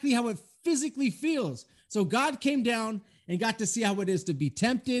exactly how it physically feels. So God came down and got to see how it is to be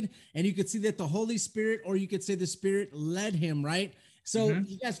tempted. And you could see that the Holy Spirit, or you could say the Spirit led him, right? So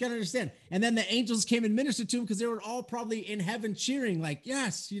you guys got to understand. And then the angels came and ministered to him because they were all probably in heaven cheering like,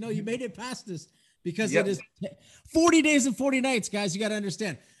 yes, you know, you made it past this, because it is 40 days and 40 nights, guys. You got to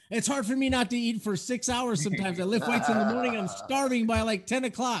understand. It's hard for me not to eat for 6 hours sometimes. I lift weights in the morning. I'm starving by like 10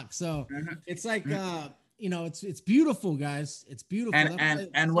 o'clock. So it's like, you know, it's beautiful, guys. It's beautiful.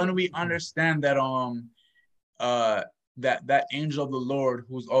 And when we understand that, that angel of the Lord,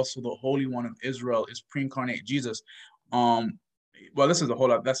 who's also the Holy One of Israel, is pre-incarnate Jesus. Well, that's a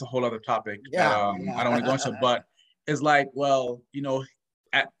whole other topic. Yeah. I don't want to go into, but it's like, well, you know,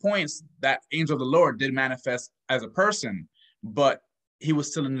 at points that angel of the Lord did manifest as a person, but he was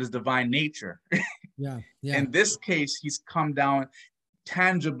still in his divine nature. Yeah. In this case, he's come down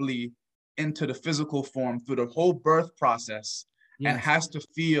tangibly into the physical form through the whole birth process, and has to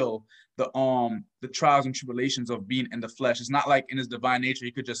feel the trials and tribulations of being in the flesh. It's not like in his divine nature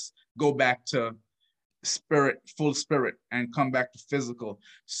he could just go back to full spirit and come back to physical.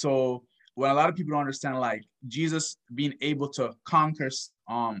 So when a lot of people don't understand, like Jesus being able to conquer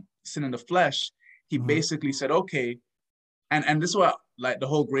sin in the flesh, he basically said, okay, and this is what, like, the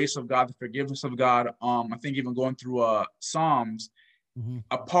whole grace of God, the forgiveness of God, I think even going through Psalms,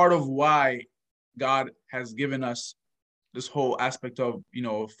 a part of why God has given us this whole aspect of, you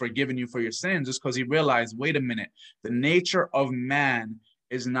know, forgiving you for your sins, is because he realized, wait a minute, the nature of man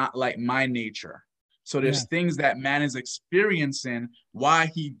is not like my nature. So there's things that man is experiencing why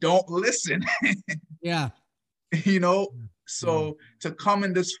he don't listen. You know, so to come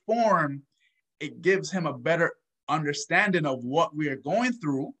in this form, it gives him a better understanding of what we are going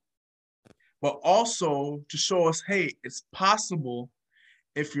through, but also to show us, hey, it's possible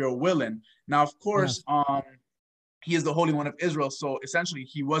if you're willing. Now, of course, he is the Holy One of Israel, so essentially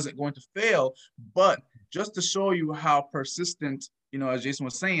he wasn't going to fail, but just to show you how persistent, you know, as Jason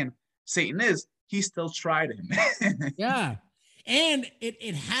was saying, Satan is, he still tried him. And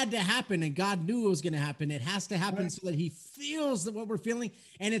it had to happen, and God knew it was going to happen. It has to happen so that he feels that what we're feeling,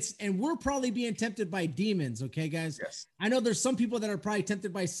 and we're probably being tempted by demons. Okay, guys. Yes. I know there's some people that are probably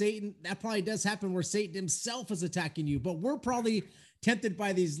tempted by Satan. That probably does happen where Satan himself is attacking you, but we're probably tempted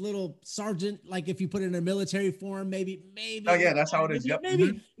by these little sergeant, like if you put it in a military form, maybe. Oh yeah, that's how it is. Yep.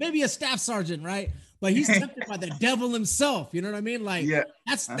 Maybe a staff sergeant, right? But he's tempted by the devil himself. You know what I mean? Like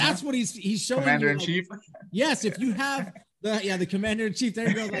that's what he's showing. Commander you, in like, chief. Yes, if you have the commander in chief. There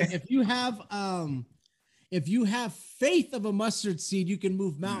you go. Like if you have faith of a mustard seed, you can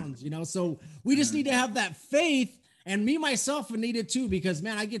move mountains. You know, so we just need to have that faith. And me, myself, need it too, because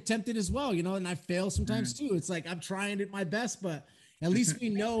man, I get tempted as well, you know, and I fail sometimes too. It's like, I'm trying it my best, but at least we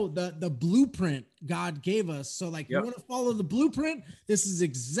know the blueprint God gave us. So like, you want to follow the blueprint, this is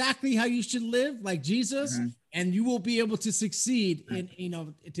exactly how you should live, like Jesus, and you will be able to succeed in, you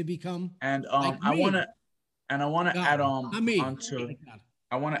know, to become. And like I want to add on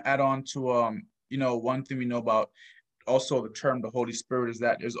to you know, one thing we know about also the term the Holy Spirit is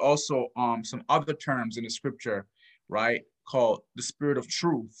that there's also some other terms in the scripture, right, called the Spirit of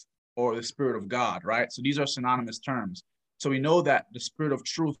Truth or the Spirit of God, right? So these are synonymous terms. So we know that the Spirit of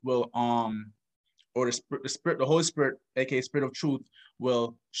Truth will or the Holy Spirit, aka Spirit of Truth,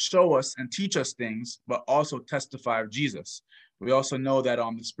 will show us and teach us things, but also testify of Jesus. We also know that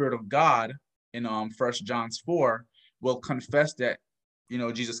the Spirit of God in 1 John 4 will confess that, you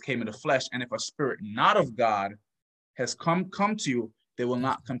know, Jesus came in the flesh, and if a spirit not of God has come to you, they will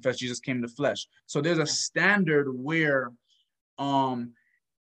not confess Jesus came in the flesh. So there's a standard where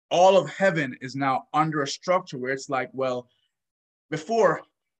all of heaven is now under a structure where it's like, well, before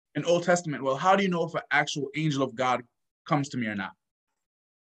in Old Testament, well, how do you know if an actual angel of God comes to me or not?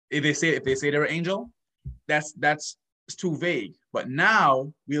 If they say they're an angel, that's it's too vague. But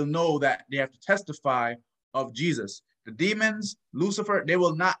now we'll know that they have to testify of Jesus. The demons, Lucifer, they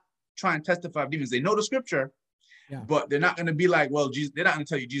will not try and testify of demons. They know the scripture, but they're not going to be like, well, Jesus, they're not going to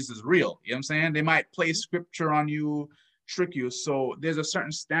tell you Jesus is real. You know what I'm saying? They might play scripture on you, trick you. So there's a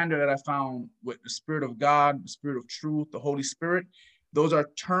certain standard that I found with the Spirit of God, the Spirit of Truth, the Holy Spirit. Those are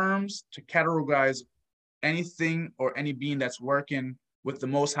terms to categorize anything or any being that's working with the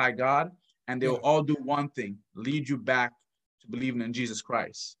Most High God, and they'll all do one thing: lead you back to believing in Jesus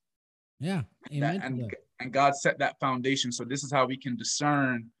Christ. Yeah, and God set that foundation. So this is how we can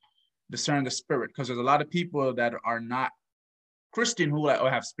discern the Spirit, because there's a lot of people that are not Christian who like,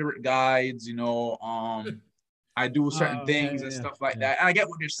 have spirit guides, you know. I do certain things and stuff like that. And I get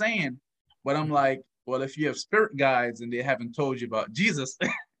what you're saying, but I'm like, well, if you have spirit guides and they haven't told you about Jesus,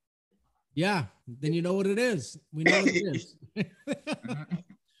 yeah, then you know what it is. We know what it is.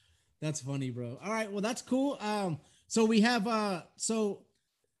 That's funny, bro. All right, well, that's cool. So we have so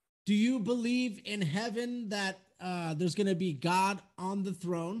do you believe in heaven that there's going to be God on the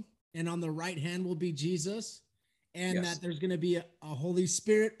throne and on the right hand will be Jesus, and that there's going to be a Holy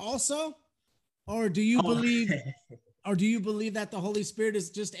Spirit also? Or do you believe or do you believe that the Holy Spirit is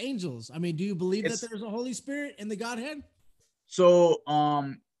just angels? I mean, do you believe that there's a Holy Spirit in the Godhead? So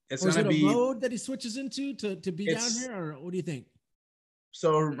it's going to be a mode that he switches into to be down here, or what do you think?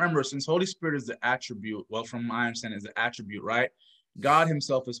 So remember, since Holy Spirit is the attribute, well, from my understanding, is the attribute, right? God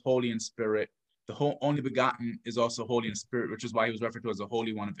himself is holy in spirit. The whole only begotten is also holy in spirit, which is why he was referred to as the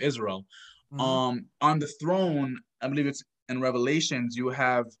Holy One of Israel. On the throne, I believe it's in Revelations,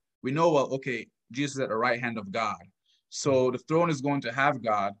 we know, well, okay, Jesus is at the right hand of God. So the throne is going to have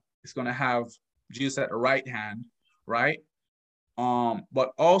God. It's going to have Jesus at the right hand, right?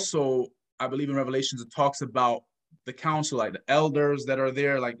 But also, I believe in Revelations, it talks about the council, like the elders that are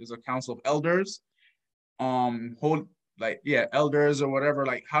there, like there's a council of elders, elders or whatever,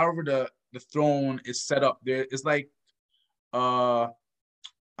 like however the throne is set up there. It's like I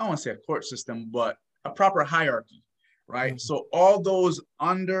don't want to say a court system, but a proper hierarchy, right? So all those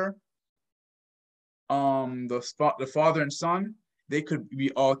under the Father and Son, they could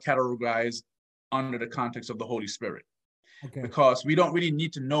be all categorized under the context of the Holy Spirit. Because we don't really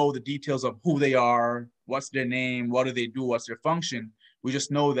need to know the details of who they are, what's their name, what do they do, what's their function. We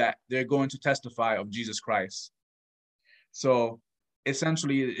just know that they're going to testify of Jesus Christ. So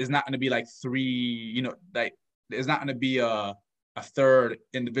essentially, it's not going to be like three, like there's not going to be a third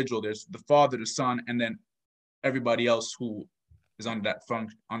individual. There's the Father, the Son, and then everybody else who is under that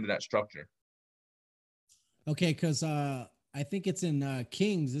function, under that structure. Okay, because I think it's in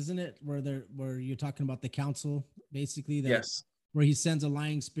Kings, isn't it? Where you're talking about the council, basically. Where he sends a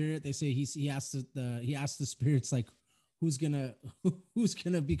lying spirit. They say he asks the spirits, like, who's gonna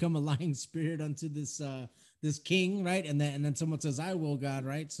become a lying spirit unto this king, right? And then someone says, "I will, God,"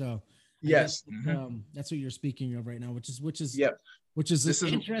 right? So yes, that's what you're speaking of right now, which is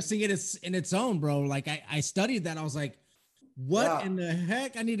interesting in its own, bro. Like I studied that. I was like, what in the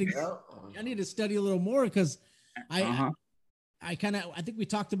heck? I need to study a little more, because I think we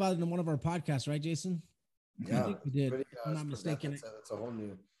talked about it in one of our podcasts, right, Jason? Yeah, I think we did. I'm not mistaken. That's a whole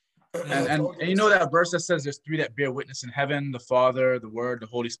new. And you know that verse that says there's three that bear witness in heaven: the Father, the Word, the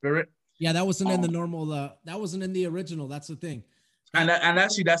Holy Spirit. Yeah, that wasn't in the normal. That wasn't in the original. That's the thing. And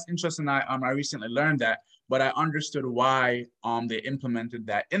actually, that's interesting. I recently learned that, but I understood why they implemented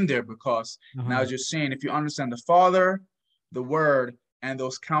that in there, because now, as you're saying, if you understand the Father, the Word, and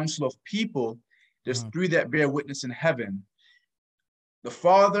those council of people, there's three that bear witness in heaven: the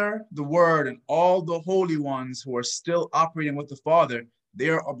Father, the Word, and all the holy ones who are still operating with the Father.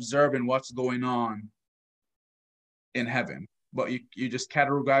 They're observing what's going on in heaven, but you just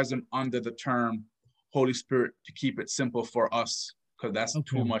categorize them under the term Holy Spirit to keep it simple for us, because that's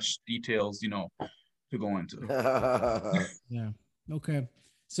too much details, to go into. Yeah. Okay.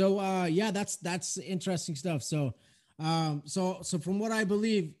 So that's interesting stuff. So so from what I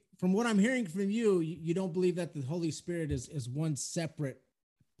believe, from what I'm hearing from you, you don't believe that the Holy Spirit is one separate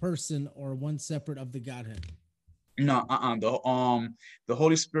person or one separate of the Godhead. No, the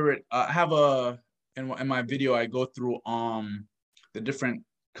Holy Spirit. I have a in my video, I go through the different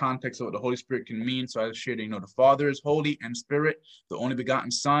context of what the Holy Spirit can mean. So I shared, the Father is holy and spirit. The only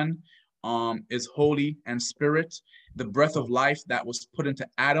begotten Son is holy and spirit. The breath of life that was put into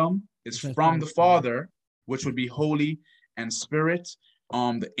Adam is from the Father, which would be holy and spirit.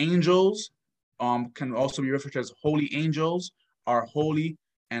 The angels can also be referred to as holy angels, are holy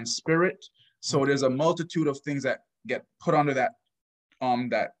and spirit. So there's a multitude of things that get put under that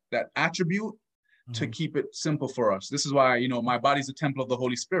that attribute to keep it simple for us. This is why, my body's a temple of the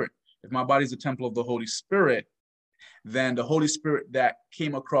Holy Spirit. If my body's a temple of the Holy Spirit, then the Holy Spirit that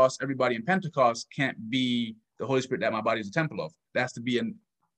came across everybody in Pentecost can't be the Holy Spirit that my body is a temple of. That has to be in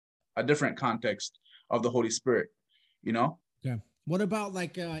a different context of the Holy Spirit, Yeah. What about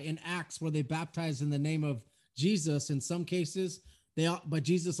like in Acts where they baptize in the name of Jesus? In some cases, but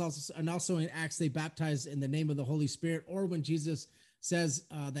Jesus also, and also in Acts, they baptize in the name of the Holy Spirit, or when Jesus says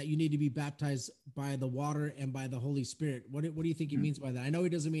that you need to be baptized by the water and by the Holy Spirit. What do you think he means by that? I know he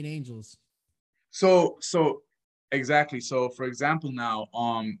doesn't mean angels. So exactly. So for example, now,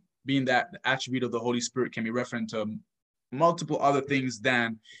 being that the attribute of the Holy Spirit can be referred to multiple other things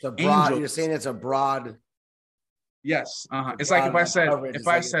than it's a broad, angels. You're saying it's a broad. Yes. It's like if I said,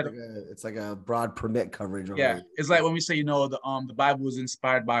 it's like a broad permit coverage. Yeah. It's like when we say, the Bible was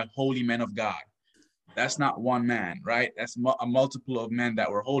inspired by holy men of God. That's not one man, right? That's a multiple of men that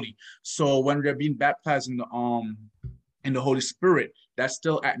were holy. So when they're being baptized in the Holy Spirit, that's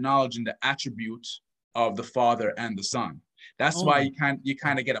still acknowledging the attribute of the Father and the Son. That's why you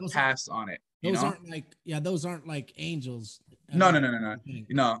kind of get a pass on it. Those aren't like angels. No.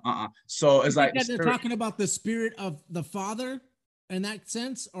 So it's like they're talking about the Spirit of the Father in that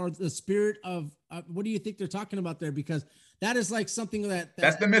sense, or the Spirit of what do you think they're talking about there? Because that is like something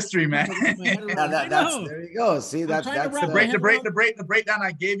that's the mystery, man. There you go. See, that's the breakdown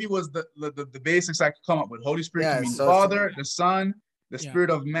I gave you was the basics I could come up with. Holy Spirit can mean Father, the Son, the Spirit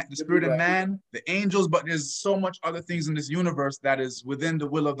of man, the Spirit of man, the angels, but there's so much other things in this universe that is within the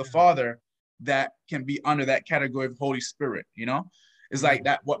will of the Father that can be under that category of Holy Spirit. It's like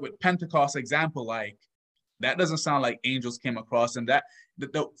that. What with Pentecost example, like that doesn't sound like angels came across, and that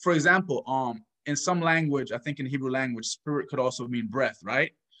for example, in some language, I think in Hebrew language, spirit could also mean breath,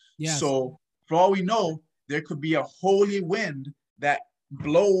 right? Yeah. So for all we know, there could be a holy wind that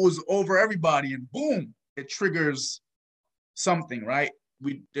blows over everybody, and boom, it triggers something, right?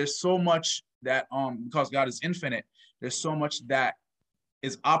 There's so much that because God is infinite, there's so much that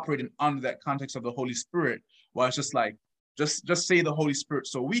is operating under that context of the Holy Spirit. Well, it's just like just say the Holy Spirit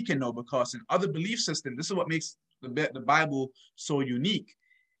so we can know, because in other belief systems, this is what makes the Bible so unique.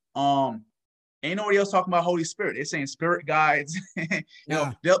 Ain't nobody else talking about Holy Spirit. They're saying spirit guides.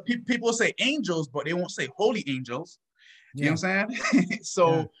 People say angels, but they won't say holy angels. You know what I'm saying?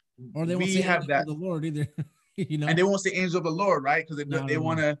 So or they won't say have that the Lord either. And they won't say angel of the Lord, right? Because they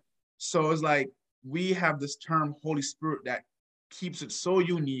want to. So it's like we have this term Holy Spirit that keeps it so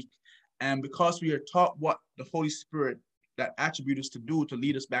unique, and because we are taught what the Holy Spirit, that attribute, is to do to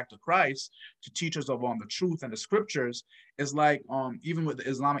lead us back to Christ, to teach us of the truth and the scriptures. Is like even with the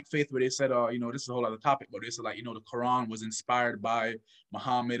Islamic faith, where they said this is a whole other topic, but they said like the Quran was inspired by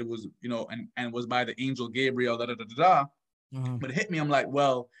Muhammad, it was and was by the angel Gabriel, But it hit me, I'm like,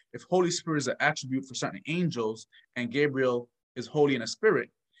 well, if Holy Spirit is an attribute for certain angels and Gabriel is holy in a spirit,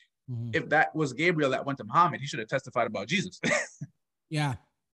 if that was Gabriel that went to Muhammad, he should have testified about Jesus. Yeah.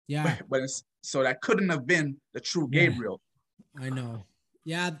 But so that couldn't have been the true Gabriel. I know.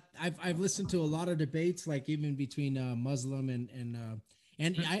 Yeah, I've listened to a lot of debates, like even between Muslim and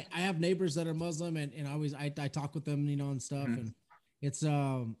I have neighbors that are Muslim, and I talk with them, and stuff, and it's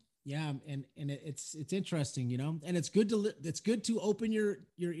it's interesting, and it's good to open your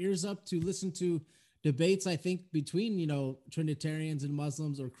ears up to listen to debates, I think, between Trinitarians and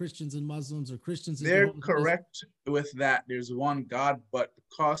Muslims, or Christians and Muslims, or Christians and they're correct with that. There's one God, but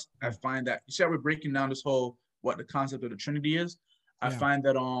because I find that we're breaking down this whole what the concept of the Trinity is, I find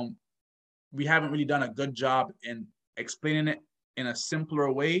that we haven't really done a good job in explaining it in a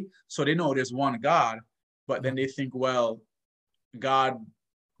simpler way. So they know there's one God, but then they think, well, God,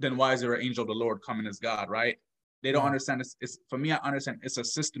 then why is there an angel of the Lord coming as God, right? They don't understand. It's for me, I understand it's a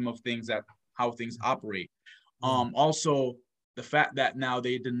system of things, that how things operate. Also, the fact that now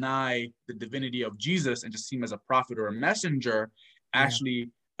they deny the divinity of Jesus and just see him as a prophet or a messenger actually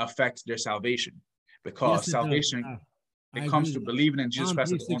affects their salvation, because salvation it comes to believing in Jesus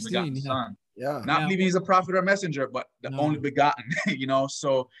Christ as the only begotten Son. Not believing he's a prophet or a messenger, but the only begotten.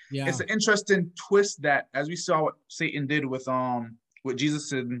 So it's an interesting twist that, as we saw what Satan did with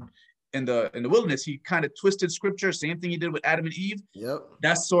Jesus in the wilderness, he kind of twisted scripture, same thing he did with Adam and Eve. Yep.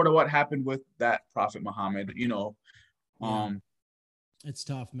 That's sort of what happened with that prophet Muhammad, you know. It's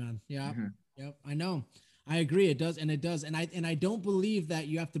tough, man. Yeah. Mm-hmm. Yep. I know. I agree. It does. And it does. And I don't believe that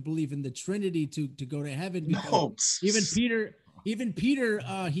you have to believe in the Trinity to go to heaven. No. Even Peter,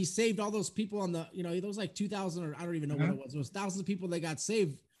 he saved all those people on the, you know, there was like 2,000 or I don't even know what it was. There was thousands of people that got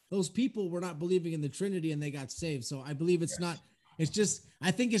saved. Those people were not believing in the Trinity and they got saved. So I believe it's not, it's just,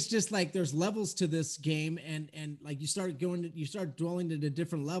 I think it's just like there's levels to this game, and like you start dwelling into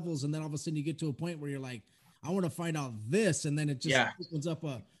different levels, and then all of a sudden you get to a point where you're like, I want to find out this, and then it just opens up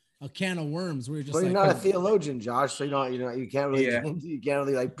a can of worms where you're just. Well, like, you're not a theologian, Josh, so you can't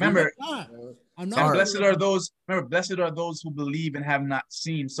really like. Remember, I'm not. blessed are those. Remember, blessed are those who believe and have not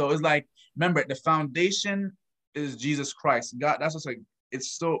seen. So it's like, remember, the foundation is Jesus Christ. God. That's what's like.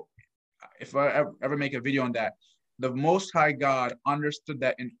 It's so. If I ever make a video on that, the Most High God understood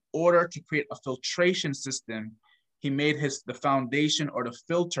that in order to create a filtration system, He made the foundation or the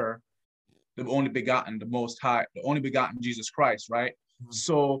filter, the only begotten, the Most High, the only begotten Jesus Christ, right? Mm-hmm.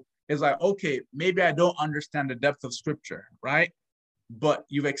 So it's like, okay, maybe I don't understand the depth of Scripture, right? But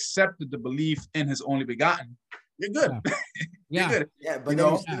you've accepted the belief in His only begotten. You're good. Yeah. You're good. Yeah, but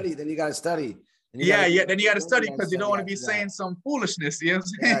then you study. Then you got to study. Then you got to study because you don't want to be saying some foolishness. You know what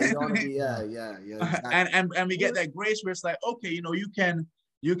I'm saying? Yeah, you don't want to be, yeah. Exactly. And we get that grace where it's like, okay, you know, you can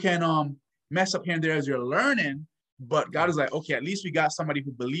mess up here and there as you're learning, but God is like, okay, at least we got somebody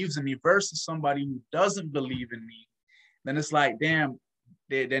who believes in me versus somebody who doesn't believe in me. Then it's like, damn,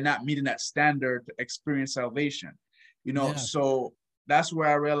 they're not meeting that standard to experience salvation, you know. So that's where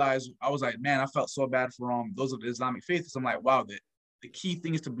I realized, I was like, man, I felt so bad for those of the Islamic faith. I'm like, wow, the key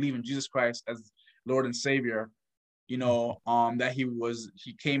thing is to believe in Jesus Christ as Lord and Savior, you know, that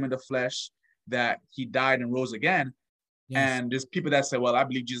he came in the flesh, that he died and rose again. Yes. And there's people that say, well, I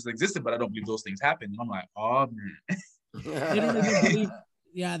believe Jesus existed, but I don't believe those things happened. And I'm like, oh man. They don't even believe,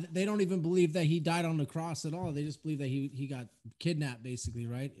 they don't even believe that he died on the cross at all. They just believe that he got kidnapped, basically,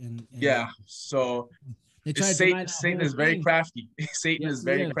 right? And so Satan is very crafty. Satan is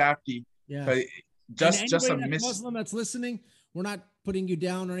very crafty. Yeah. Just a Muslim that's listening, we're not putting you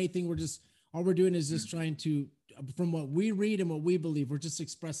down or anything. All we're doing is just trying to, from what we read and what we believe, we're just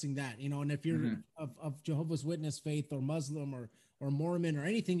expressing that, you know. And if you're of Jehovah's Witness faith or Muslim or Mormon or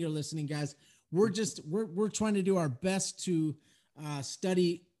anything you're listening, guys, we're trying to do our best to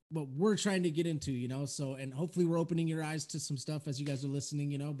study what we're trying to get into, you know. So, and hopefully we're opening your eyes to some stuff as you guys are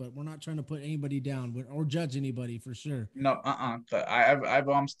listening, you know, but we're not trying to put anybody down or judge anybody for sure. No,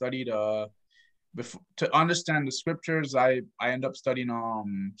 I've studied before, to understand the scriptures. I end up studying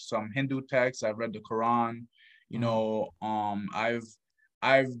some Hindu texts. I've read the Quran, you know.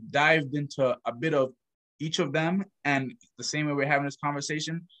 I've dived into a bit of each of them, and the same way we're having this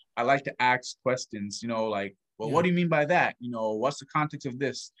conversation, I like to ask questions, you know, like, well, what do you mean by that? You know, what's the context of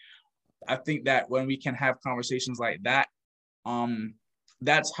this? I think that when we can have conversations like that,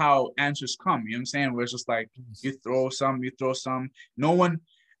 that's how answers come. You know what I'm saying? Where it's just like, you throw some. No one.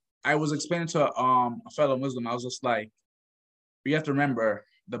 I was explaining to a fellow Muslim, I was just like, you have to remember,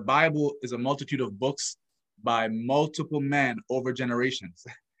 the Bible is a multitude of books by multiple men over generations.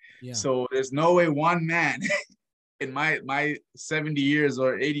 Yeah. So there's no way one man in my 70 years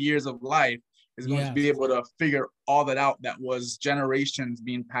or 80 years of life is going to be able to figure all that out. That was generations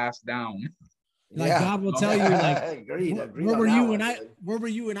being passed down. Like God will tell you, like, agreed where were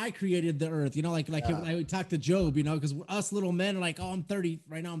you when I created the earth? You know, like I would talk to Job, you know, because us little men are like, oh, I'm 30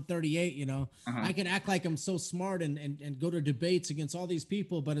 right now. I'm 38. You know, I can act like I'm so smart and go to debates against all these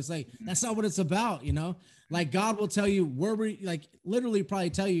people, but it's like that's not what it's about. You know, like God will tell you literally probably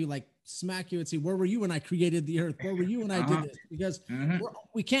tell you, like, smack you and say, where were you when I created the earth? Where were you when I did this? Because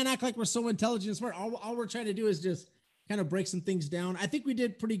we can't act like we're so intelligent and smart. All we're trying to do is just kind of break some things down. I think we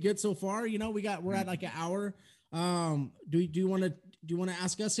did pretty good so far. You know, we're at like an hour. Do you want to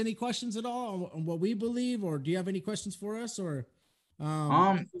ask us any questions at all on what we believe, or do you have any questions for us? Or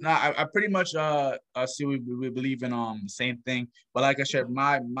no, I pretty much see we believe in the same thing. But like I said,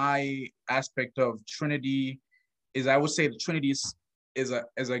 my aspect of Trinity is, I would say the Trinity is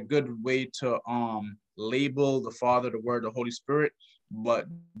a good way to label the Father, the Word, the Holy Spirit. But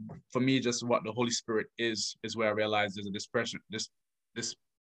for me, just what the Holy Spirit is where I realize there's a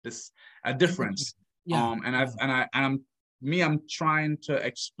difference. Yeah. I'm trying to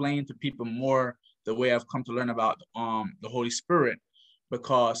explain to people more the way I've come to learn about the Holy Spirit,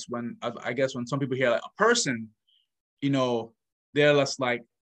 because when some people hear like a person, you know, they're less like,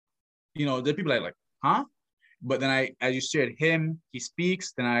 you know, the people like, huh? But then as you said, he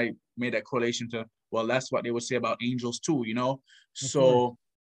speaks, then I made that correlation to, well, that's what they would say about angels too, you know? So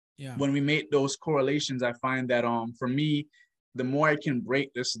Yeah. when we make those correlations, I find that for me, the more I can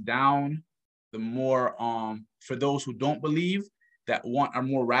break this down, the more for those who don't believe, that want a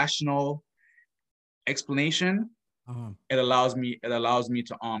more rational explanation, it allows me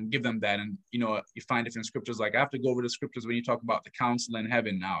to give them that. And you find different scriptures. Like I have to go over the scriptures when you talk about the council in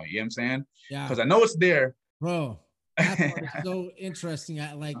heaven now. You know what I'm saying? Yeah. Because I know it's there. Bro, that part is so interesting.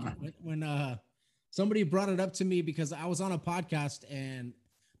 I like when somebody brought it up to me, because I was on a podcast and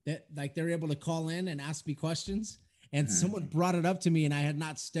that like they're able to call in and ask me questions, and someone brought it up to me and I had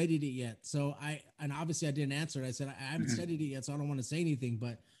not studied it yet. So obviously I didn't answer it. I said, I haven't studied it yet, so I don't want to say anything.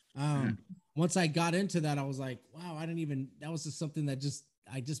 But once I got into that, I was like, wow, that was just something that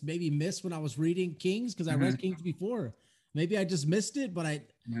I just maybe missed when I was reading Kings, because I read Kings before. Maybe I just missed it, but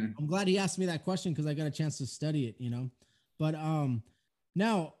I'm glad he asked me that question, because I got a chance to study it, But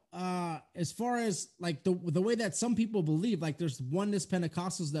now as far as like the way that some people believe, like there's oneness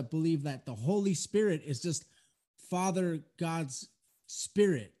Pentecostals that believe that the Holy Spirit is just Father God's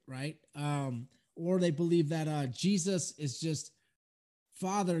spirit, right? Or they believe that Jesus is just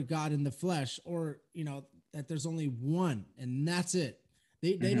Father God in the flesh, or that there's only one and that's it.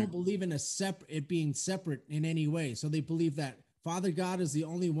 They don't believe in it being separate in any way. So they believe that Father God is the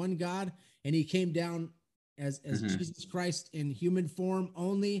only one God, and he came down as Jesus Christ in human form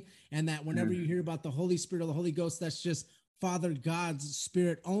only, and that whenever you hear about the Holy Spirit or the Holy Ghost, that's just Father God's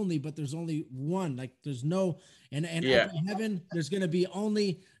spirit only, but there's only one. Like there's no and up in heaven there's going to be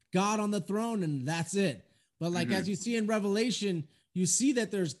only God on the throne, and that's it. But like as you see in Revelation, you see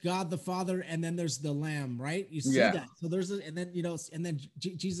that there's God the Father, and then there's the Lamb, right? You see that. So and then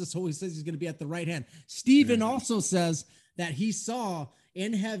Jesus always says he's going to be at the right hand. Stephen also says that he saw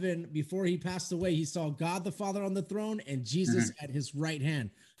in heaven before he passed away, he saw God the Father on the throne and Jesus at his right hand.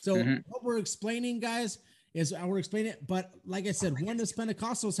 So what we're explaining, guys, is we're explaining it. But like I said, oneness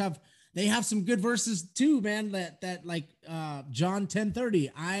Pentecostals have some good verses too, man. That like John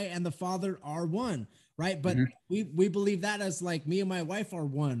 10:30, I and the Father are one. Right, but we believe that as like me and my wife are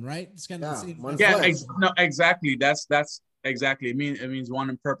one, right? It's kind of the same. No, exactly. That's exactly. It means one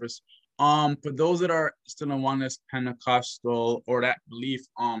in purpose. For those that are still in oneness Pentecostal or that belief,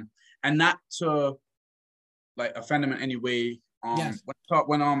 and not to like offend them in any way.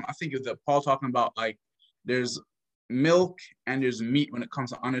 When I think it's Paul talking about like there's milk and there's meat when it comes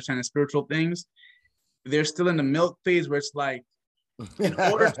to understanding spiritual things. They're still in the milk phase where it's like, in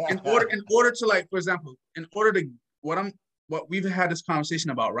order to like, for example, what we've had this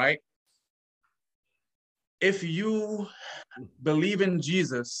conversation about, right? If you believe in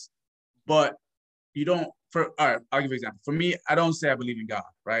Jesus, but you don't, all right, I'll give you an example. For me, I don't say I believe in God,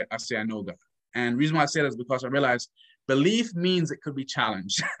 right? I say I know God. And the reason why I say that is because I realize belief means it could be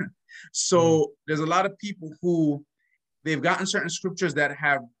challenged. So there's a lot of people who they've gotten certain scriptures that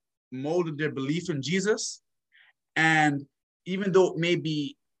have molded their belief in Jesus, and even though it may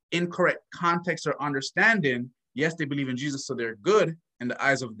be incorrect context or understanding, yes, they believe in Jesus, so they're good in the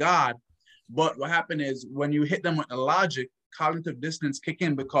eyes of God. But what happened is when you hit them with the logic, cognitive dissonance kick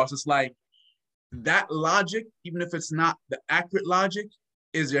in, because it's like that logic, even if it's not the accurate logic,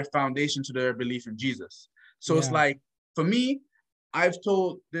 is their foundation to their belief in Jesus. So it's like, for me,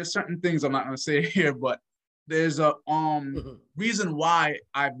 there's certain things I'm not going to say here, but there's a reason why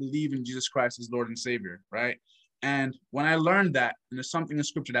I believe in Jesus Christ as Lord and Savior, right? And when I learned that, and there's something in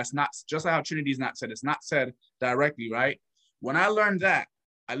scripture that's not just like how Trinity is not said, it's not said directly, right? When I learned that,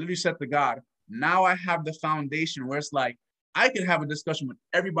 I literally said to God, now I have the foundation where it's like, I could have a discussion with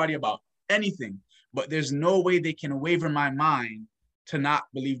everybody about anything, but there's no way they can waver my mind to not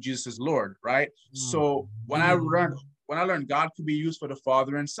believe Jesus is Lord, right? So when I learned God could be used for the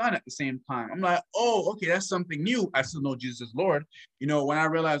Father and Son at the same time, I'm like, oh, okay, that's something new. I still know Jesus is Lord. When I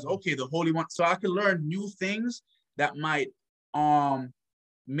realized, okay, the Holy One, so I can learn new things that might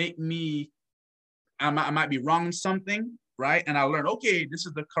make me, I might be wrong in something, right? And I'll learn, okay, this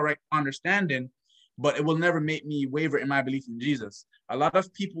is the correct understanding, but it will never make me waver in my belief in Jesus. A lot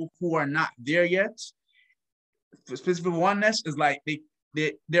of people who are not there yet, specific oneness, is like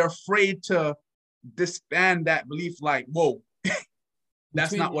they're afraid to disband that belief, like, whoa,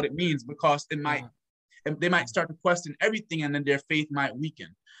 that's not what it means, because they might start to question everything, and then their faith might weaken.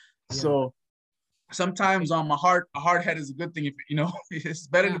 So sometimes a hard head is a good thing. If it's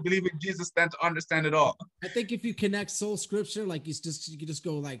better to believe in Jesus than to understand it all. I think if you connect soul scripture, like you just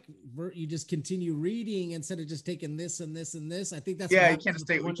go like you just continue reading instead of just taking this and this and this. I think that's you can't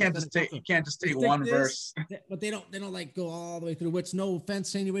just take one verse. But they don't like go all the way through. Which, no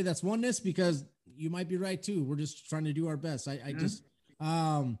offense to anybody that's oneness, because you might be right too. We're just trying to do our best.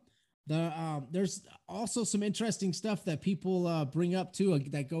 There's also some interesting stuff that people bring up too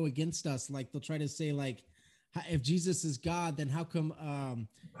that go against us. Like they'll try to say like, if Jesus is God, then how come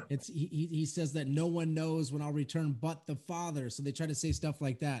it's he says that no one knows when I'll return but the Father. So they try to say stuff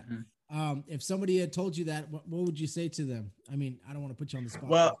like that. If somebody had told you that, what would you say to them? I mean, I don't want to put you on the spot.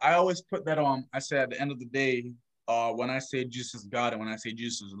 Well, I always put that on. I say at the end of the day, when I say Jesus is God and when I say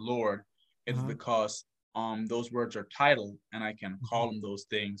Jesus is Lord, it's because those words are titled, and I can call him those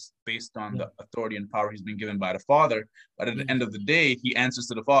things based on the authority and power he's been given by the Father. But at the end of the day, he answers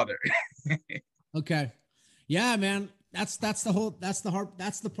to the Father. Okay. Yeah, man. That's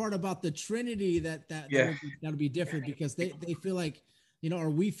the part about the Trinity that'll be different, because they feel like, or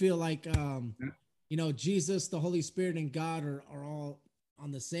we feel like Jesus, the Holy Spirit, and God are all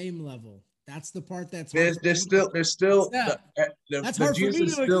on the same level. That's the part that's there's still that's hard for me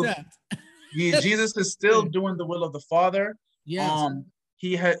to accept. Jesus is still doing the will of the Father. Yes.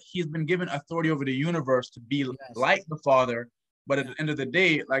 He's been given authority over the universe to be like the Father, but at the end of the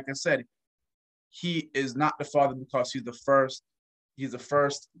day, like I said, he is not the Father because he's the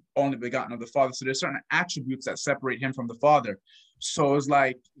first only begotten of the Father. So there's certain attributes that separate him from the Father. So it's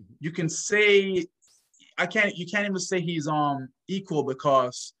like you can say you can't even say he's equal,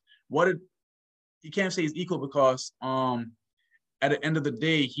 because you can't say he's equal because at the end of the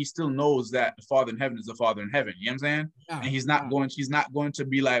day, he still knows that the Father in heaven is the Father in heaven. You know what I'm saying? Yeah, and he's not going to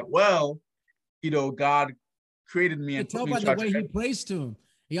be like, well, God created me and tell by the way he prays to him.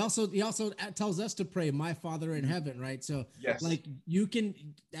 He also tells us to pray, my Father in heaven, right? So like you can,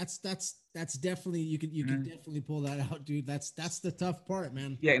 that's definitely, you can definitely pull that out, dude. That's the tough part,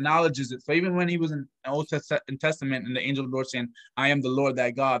 man. He acknowledges it. So even when he was in Old Testament and the angel of the Lord saying, I am the Lord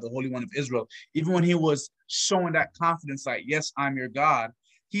thy God, the Holy One of Israel, even when he was showing that confidence, like, yes, I'm your God,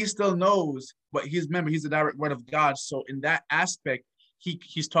 he still knows, but he's the direct word of God. So in that aspect,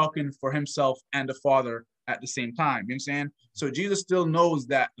 he's talking for himself and the Father at the same time. You know what I'm saying? So Jesus still knows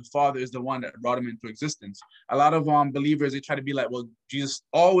that the Father is the one that brought him into existence. A lot of believers, they try to be like, well, Jesus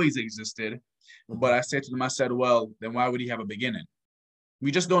always existed. But I said to them, I said, well, then why would he have a beginning?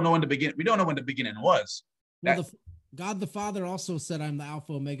 We just don't know when the beginning. We don't know when the beginning was. Well, God the Father also said, I'm the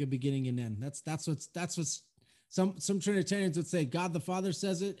Alpha, Omega, beginning and end. That's what's some Trinitarians would say. God the Father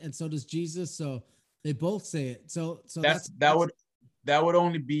says it, and so does Jesus. So they both say it. So that would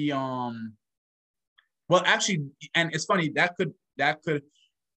only be well, actually, and it's funny, that could,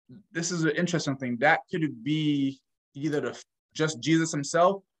 this is an interesting thing. That could be either just Jesus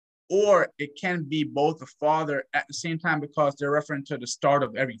himself, or it can be both the Father at the same time, because they're referring to the start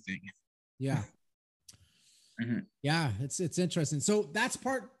of everything. Yeah. Yeah, it's interesting. So that's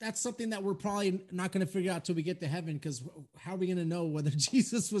something that we're probably not going to figure out till we get to heaven, because how are we going to know whether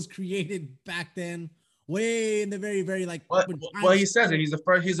Jesus was created back then, way in the very, very like. Well, he says it. He's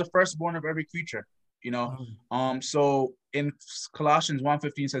the firstborn of every creature. So in Colossians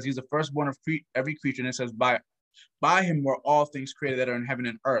 1:15 says he's the firstborn of every creature, and it says by him were all things created that are in heaven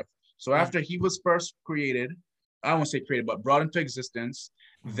and earth. So after he was first created, I won't say created, but brought into existence,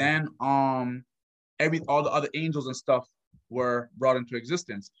 then all the other angels and stuff were brought into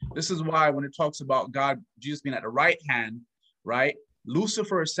existence. This is why when it talks about Jesus being at the right hand, right?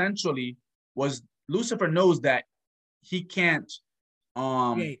 Lucifer knows that he can't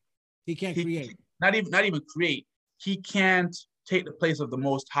create. He can't create. Not even create. He can't take the place of the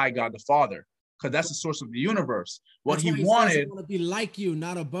Most High God, the Father, because that's the source of the universe. What he wanted to be like you,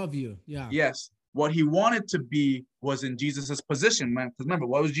 not above you. Yeah. Yes. What he wanted to be was in Jesus's position, man. Because remember,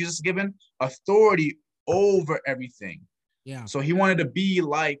 what was Jesus given? Authority over everything. Yeah. So he wanted to be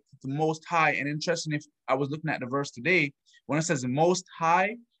like the Most High. And interesting, if I was looking at the verse today, when it says the Most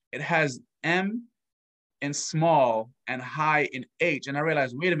High, it has M in small and high in H. And I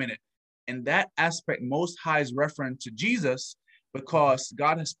realized, wait a minute. In that aspect, Most High is referring to Jesus, because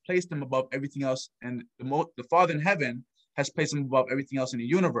God has placed him above everything else, and the Father in heaven has placed him above everything else in the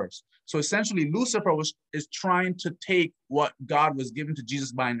universe. So essentially, Lucifer is trying to take what God was given to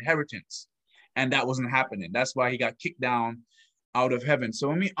Jesus by inheritance, and that wasn't happening. That's why he got kicked down out of heaven. So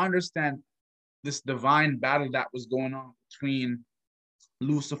when we understand this divine battle that was going on between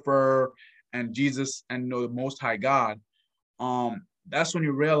Lucifer and Jesus and the Most High God, that's when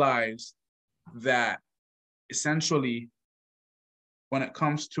you realize that essentially when it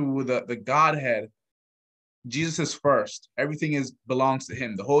comes to the Godhead, Jesus is first. Everything belongs to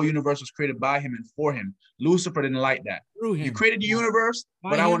him. The whole universe was created by him and for him. Lucifer didn't like that. Through him. You created the universe,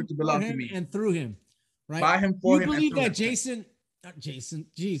 but I want it to belong to me. And through him, right? By him, for him. You believe that Jesus,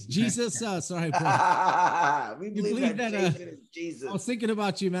 sorry, bro. We believe that Jason is Jesus. I was thinking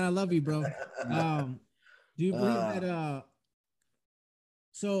about you, man. I love you, bro. Do you believe that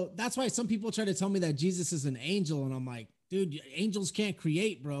So that's why some people try to tell me that Jesus is an angel, and I'm like, dude, angels can't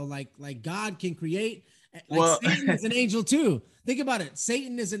create, bro. Like God can create. Like Well, Satan is an angel too. Think about it.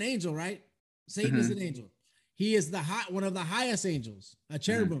 Satan is an angel, right? Satan is mhm, an angel. He is one of the highest angels, a mhm.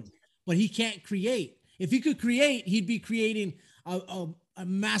 cherubim, but he can't create. If he could create, he'd be creating a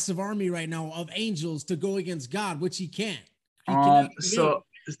massive army right now of angels to go against God, which he can't. He cannot create. So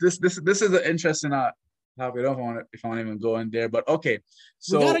this is an interesting topic. I don't want to, if I want to even go in there, but okay.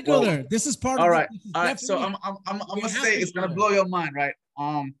 We gotta So go there. This is part all of right, this is all right. So definitely I'm we gonna have say to it's go gonna there. blow your mind, right?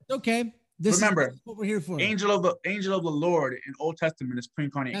 Okay. This Remember, is what we're here for. angel of the Lord in Old Testament is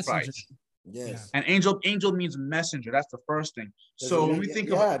pre-incarnate Messenger. Christ. Yes. And angel means messenger. That's the first thing. So when we think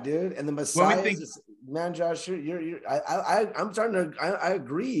yeah, about, dude, and the when we Messiah think, is man, Josh. I'm starting to. I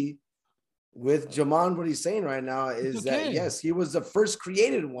agree with Jaman. What he's saying right now is that okay. yes, he was the first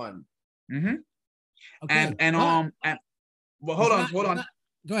created one. mm-hmm. Okay. and well, hold on.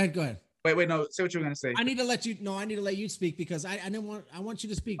 Go ahead. Wait, no, say what you were gonna say. I need to let you speak because I want you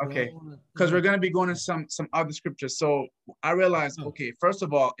to speak. Okay. Bro. Because we're gonna be going to some other scriptures. So I realized, okay, first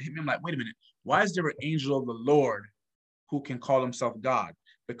of all, it hit me. I'm like, wait a minute, why is there an angel of the Lord who can call himself God?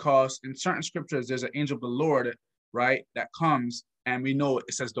 Because in certain scriptures, there's an angel of the Lord, right, that comes, and we know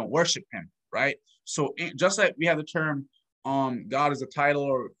it says don't worship him, right? So just like we have the term God is a title,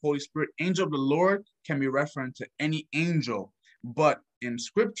 or Holy Spirit, angel of the Lord can be referring to any angel. But in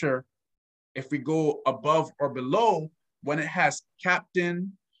scripture, if we go above or below, when it has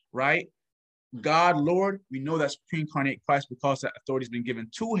captain, right, God, Lord, we know that's pre-incarnate Christ because that authority has been given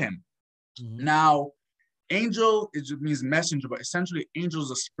to him. Mm-hmm. Now, angel means messenger, but essentially angel is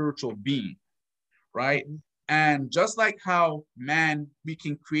a spiritual being, right? Mm-hmm. And just like how man, we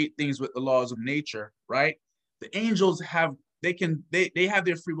can create things with the laws of nature, right? The angels have they have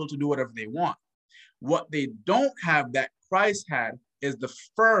their free will to do whatever they want. What they don't have that Christ had is the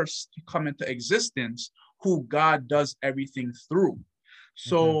first to come into existence, who God does everything through.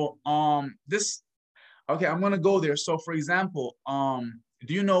 So I'm gonna go there. So for example,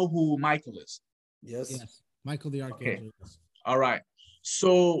 do you know who Michael is? Yes. Michael the Archangel. Okay. All right.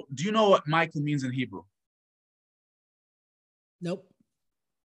 So do you know what Michael means in Hebrew? Nope.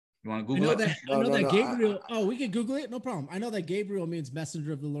 You want to Google it? I know that Gabriel. We can Google it. No problem. I know that Gabriel means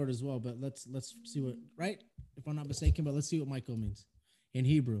messenger of the Lord as well. But let's see what, right? If I'm not mistaken, but let's see what Michael means in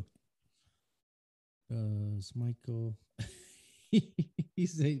Hebrew. Does Michael? He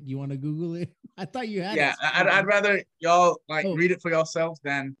said, "You want to Google it?" I thought you had. Yeah, I'd rather y'all read it for yourselves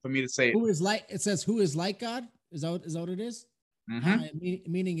than for me to say it. Who is like? It says, "Who is like God?" Is that what it is?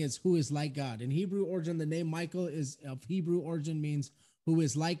 Mm-hmm. Meaning is who is like God. In Hebrew origin, the name Michael is of Hebrew origin, means who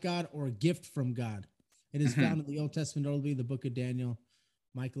is like God or a gift from God. It is found in the Old Testament, notably the book of Daniel.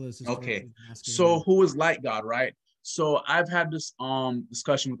 Michael is okay. So who is like God, right? So I've had this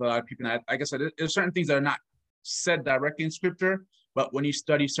discussion with a lot of people, and like I said, there's certain things that are not said directly in scripture, but when you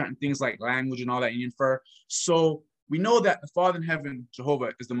study certain things like language and all that, you infer. So we know that the Father in heaven,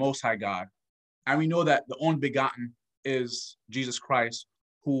 Jehovah, is the Most High God, and we know that the only begotten is Jesus Christ,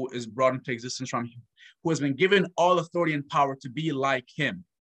 who is brought into existence from him, who has been given all authority and power to be like him.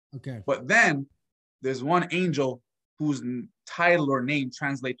 Okay. But then there's one angel whose title or name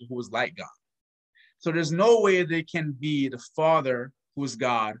translates to who is like God. So there's no way they can be the Father, who is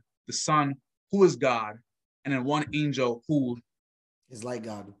God, the Son, who is God, and then one angel who is like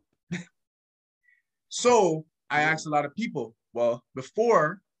God. So I asked a lot of people, well,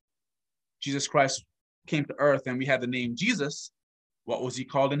 before Jesus Christ came to earth and we had the name Jesus, what was he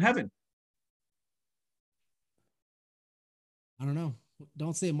called in heaven? I don't know.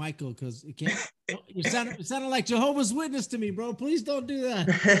 Don't say Michael, because it can't. You sounded like Jehovah's Witness to me, bro. Please don't do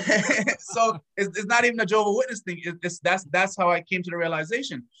that. So it's not even a Jehovah's Witness thing. That's how I came to the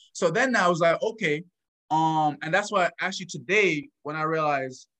realization. So then I was like, okay, and that's why actually today when I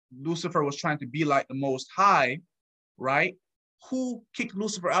realized Lucifer was trying to be like the Most High, right? Who kicked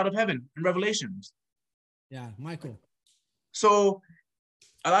Lucifer out of heaven in Revelations? Yeah, Michael. So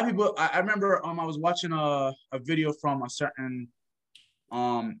a lot of people, I remember I was watching a video from a certain,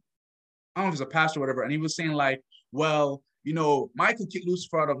 I don't know if it's a pastor or whatever, and he was saying like, well, you know, Michael kicked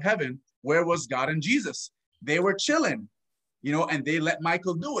Lucifer out of heaven. Where was God and Jesus? They were chilling, you know, and they let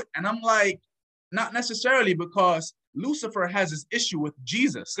Michael do it. And I'm like, not necessarily, because Lucifer has this issue with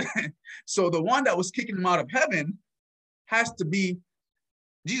Jesus. So the one that was kicking him out of heaven has to be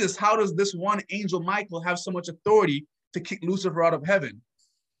Jesus. How does this one angel Michael have so much authority to kick Lucifer out of heaven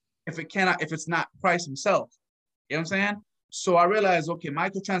if it's not Christ himself? You know what I'm saying? So I realized, okay,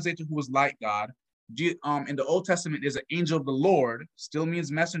 Michael translated who was like God. In the Old Testament, there's an angel of the Lord, still means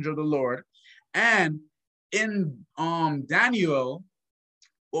messenger of the Lord. And in Daniel,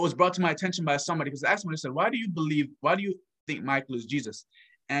 what was brought to my attention by somebody, because I asked him, I said, why do you think Michael is Jesus?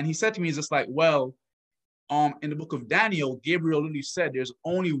 And he said to me, he's just like, well, in the book of Daniel, Gabriel literally said there's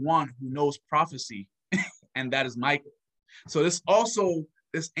only one who knows prophecy, and that is Michael. So this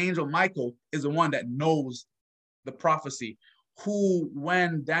angel Michael is the one that knows the prophecy, who,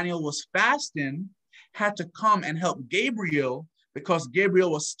 when Daniel was fasting, had to come and help Gabriel, because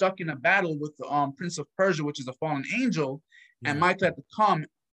Gabriel was stuck in a battle with the Prince of Persia, which is a fallen angel, and Michael had to come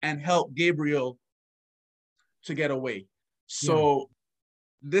and help Gabriel to get away. So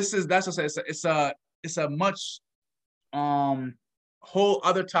it's a much whole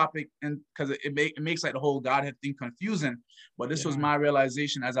other topic, and because it makes like the whole Godhead thing confusing. But this was my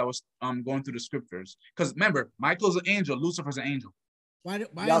realization as I was going through the scriptures. Because remember, Michael's an angel, Lucifer's an angel. Why you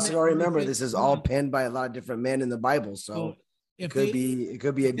also gotta remember this is all penned by a lot of different men in the Bible, so it could be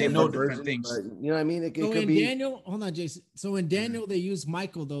a different version, things. But, you know what I mean? It could be Daniel. Hold on, Jason. So in Daniel, they use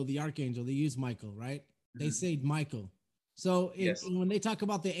Michael, though, the archangel. They use Michael, right? They say Michael. So when they talk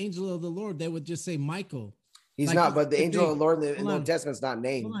about the angel of the Lord, they would just say Michael. He's like, not, but the angel of the Lord in the Old Testament's not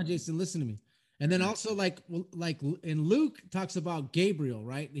named. Hold on, Jason, listen to me. And then also like in Luke talks about Gabriel,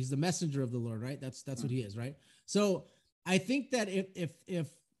 right? He's the messenger of the Lord, right? That's what he is, right? So I think that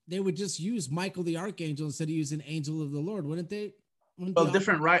if they would just use Michael the archangel instead of using angel of the Lord, wouldn't they? Well,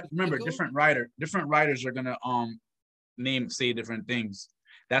 different writers are gonna say different things.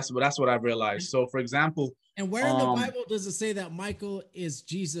 That's what I've realized. So for example, and where in the Bible does it say that Michael is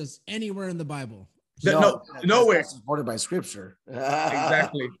Jesus? Anywhere in the Bible? Nowhere. That's supported by scripture.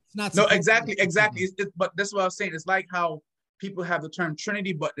 Exactly. It's not exactly. But that's what I was saying. It's like how people have the term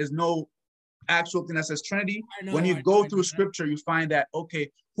Trinity, but there's no actual thing that says Trinity. When you go through scripture, you find that,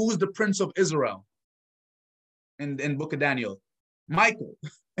 okay, who's the Prince of Israel in Book of Daniel? Michael.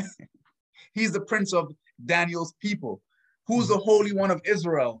 He's the Prince of Daniel's people. Who's the Holy One of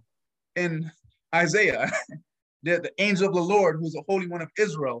Israel in Isaiah? The angel of the Lord, who's the Holy One of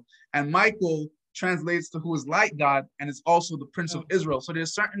Israel. And Michael translates to who is like God, and is also the Prince of Israel. So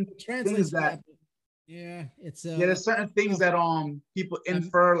there's certain things that there's certain things that people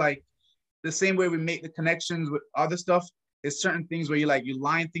infer, like the same way we make the connections with other stuff. It's certain things where you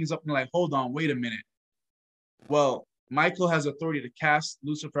line things up and like, hold on, wait a minute. Well, Michael has authority to cast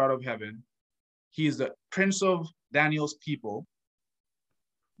Lucifer out of heaven. He is the Prince of Daniel's people.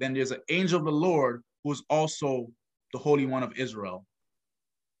 Then there's an angel of the Lord who is also the Holy One of Israel.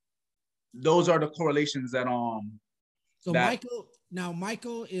 Those are the correlations that So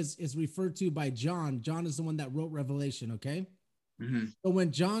Michael is referred to by John. John is the one that wrote Revelation, okay? Mm-hmm. So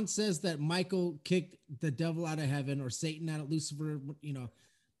when John says that Michael kicked the devil out of heaven or Satan out of Lucifer,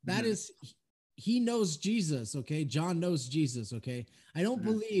 that is, he knows Jesus, okay? John knows Jesus, okay? I don't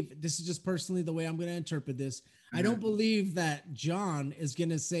believe, this is just personally the way I'm going to interpret this. I don't believe that John is going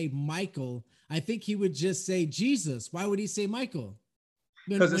to say Michael. I think he would just say Jesus. Why would he say Michael?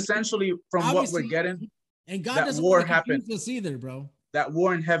 Because essentially, from what we're getting, and God doesn't want to confuse us either, bro. That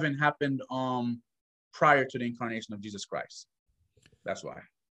war in heaven happened prior to the incarnation of Jesus Christ. That's why.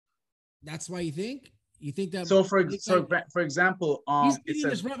 That's why you think? You think that? So for example, he's getting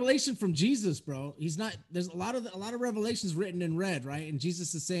this revelation from Jesus, bro. He's not. There's a lot of revelations written in red, right? And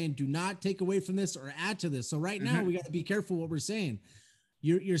Jesus is saying, "Do not take away from this or add to this." So right now, we got to be careful what we're saying.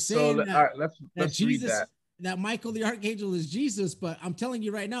 You're saying that Jesus, that Michael the archangel is Jesus, but I'm telling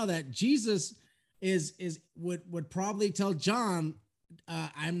you right now that Jesus would probably tell John,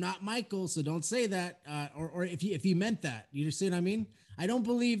 "I'm not Michael, so don't say that." Or if he meant that, you see what I mean? I don't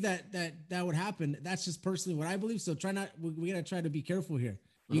believe that would happen. That's just personally what I believe. So we gotta try to be careful here.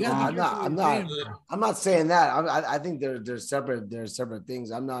 You gotta be careful. I'm not saying that. I think they're separate. They're separate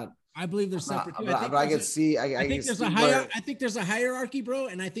things. I believe they're separate too. I think there's a hierarchy, bro.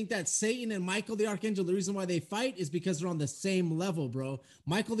 And I think that Satan and Michael the archangel, the reason why they fight is because they're on the same level, bro.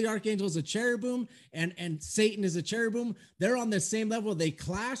 Michael the archangel is a cherubim, and Satan is a cherubim. They're on the same level. They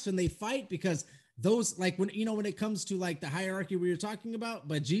clash and they fight because those, like, when it comes to like the hierarchy we were talking about,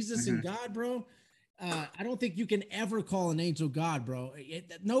 but Jesus and God, bro, I don't think you can ever call an angel God, bro.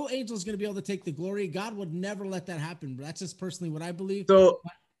 No angel is going to be able to take the glory. God would never let that happen, bro. That's just personally what I believe. So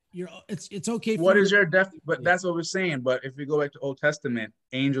it's okay. What is your but that's what we're saying. But if we go back to Old Testament,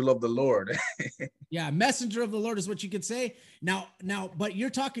 angel of the Lord. Yeah, messenger of the Lord is what you could say. Now, but we're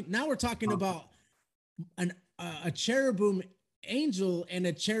talking about a cherubim angel and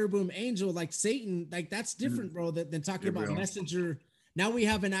a cherubim angel like Satan, like that's different, bro, than talking about messenger. Now we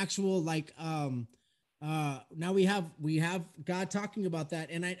have an actual now we have God talking about that.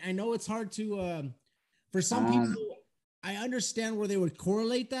 And I know it's hard to for some people, I understand where they would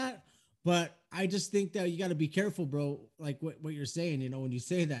correlate that, But I just think that you got to be careful, bro. Like what you're saying, when you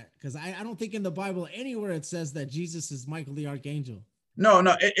say that, because I don't think in the Bible anywhere it says that Jesus is Michael the archangel. No,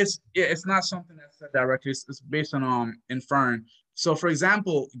 it's not something that's said directly. It's based on inferring. So, for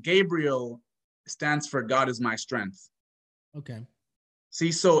example, Gabriel stands for God is my strength. Okay.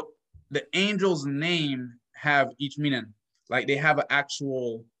 See, so the angel's name have each meaning, like they have an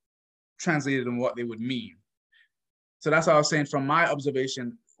actual translated in what they would mean. So that's what I was saying. From my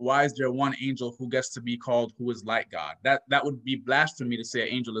observation, why is there one angel who gets to be called who is like God? That would be blasphemy to say an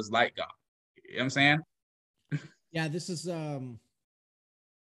angel is like God. You know what I'm saying? Yeah, this is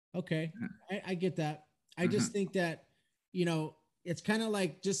okay. I get that. I just think that, it's kind of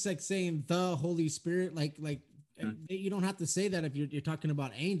like just like saying the Holy Spirit, like you don't have to say that if you're talking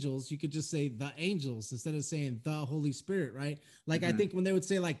about angels. You could just say the angels instead of saying the Holy Spirit, right? Like I think when they would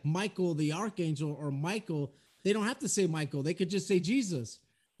say like Michael the archangel or Michael, they don't have to say Michael. They could just say Jesus,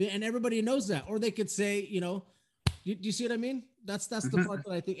 and everybody knows that. Or they could say, do you see what I mean? That's the part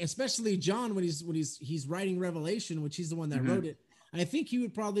that I think, especially John when he's writing Revelation, which he's the one that wrote it. I think he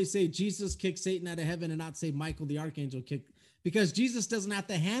would probably say Jesus kicked Satan out of heaven and not say Michael the archangel kicked, because Jesus doesn't have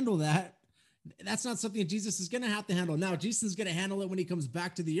to handle that. That's not something Jesus is going to have to handle. Now, Jesus is going to handle it when he comes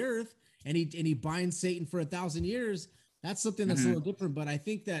back to the earth and he binds Satan for 1,000 years. That's something that's a little different. But I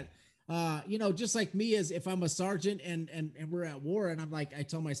think that, just like me, as if I'm a sergeant and we're at war and I'm like, I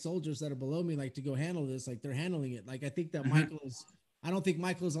tell my soldiers that are below me, like, to go handle this, like they're handling it. Like, I think that I don't think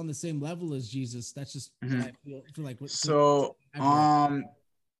Michael is on the same level as Jesus. That's just what I feel like. So,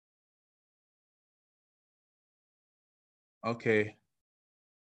 okay.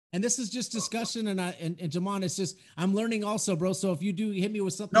 And this is just discussion, and Jamon, it's just I'm learning also, bro. So if you do hit me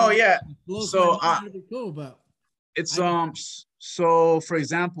with something, no, yeah. So it'd be cool, but it's so for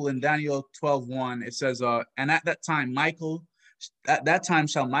example, in Daniel 12:1, it says, and at that time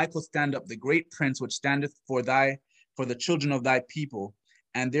shall Michael stand up, the great prince, which standeth for the children of thy people,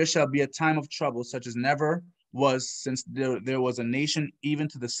 and there shall be a time of trouble such as never was since there was a nation, even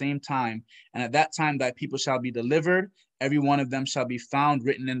to the same time. And at that time thy people shall be delivered, every one of them shall be found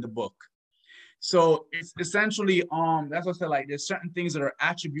written in the book. So it's essentially that's what I said, like there's certain things that are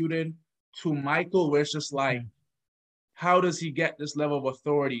attributed to Michael where it's just like, how does he get this level of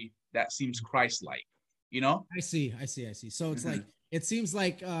authority that seems Christ-like? I see. So it's like, it seems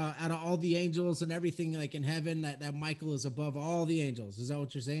like out of all the angels and everything, like in heaven, that Michael is above all the angels. Is that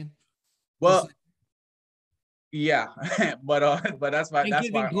what you're saying? Well, yeah, but that's why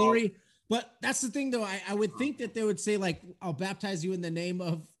glory. But that's the thing, though. I would think that they would say, like, I'll baptize you in the name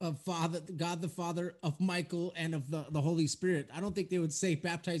of Father, God the Father, of Michael, and of the Holy Spirit. I don't think they would say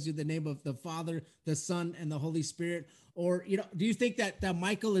baptize you in the name of the Father, the Son, and the Holy Spirit. Or, do you think that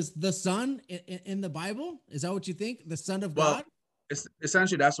Michael is the Son in the Bible? Is that what you think? The Son of God? It's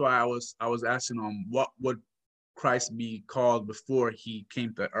essentially, that's why I was asking what would Christ be called before he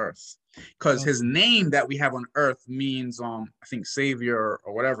came to earth? Because his name that we have on earth means I think Savior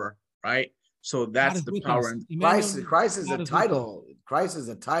or whatever, right? So that's the power. Christ is a title. Christ is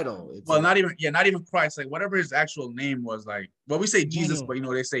a title. Not even Christ. Like whatever his actual name was. Like, well, we say Jesus, but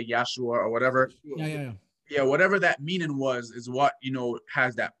they say Yeshua or whatever. Yeah. Whatever that meaning was is what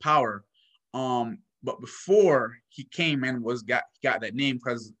has that power. But before he came and got that name,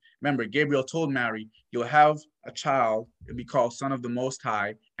 because remember, Gabriel told Mary, you'll have a child, it'll be called Son of the Most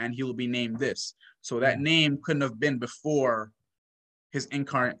High, and he will be named this. So that name couldn't have been before his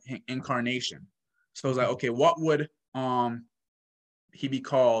incarnation. So it's like, okay, what would he be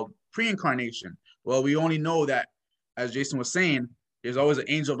called pre-incarnation? Well, we only know that, as Jason was saying, there's always an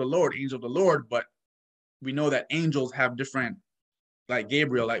angel of the Lord, but we know that angels have different, like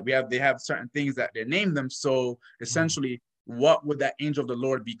Gabriel, like they have certain things that they name them. So essentially, what would that angel of the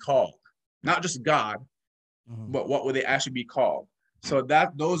Lord be called? Not just God, but what would they actually be called? So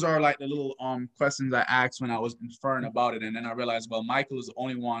those are like the little questions I asked when I was inferring about it, and then I realized, well, Michael is the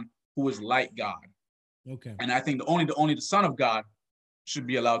only one who is like God. Okay. And I think only the Son of God should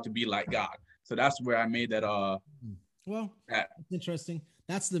be allowed to be like God. So that's where I made that. Well, that's interesting.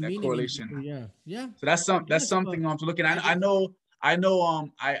 That's the meaning. Correlation. Yeah. So that's something to look at. I know. I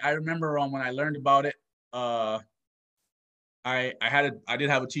remember when I learned about it. I did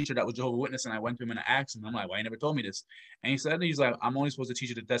have a teacher that was Jehovah's Witness, and I went to him and I asked him, I'm like, why you never told me this? And he's like, I'm only supposed to teach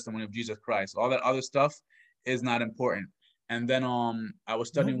you the testimony of Jesus Christ. All that other stuff is not important. And then I was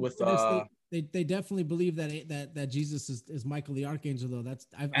studying with they definitely believe that Jesus is Michael the Archangel, though.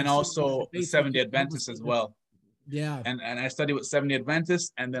 And also the Seventh-day Adventists as well. Yeah. And I studied with Seventh-day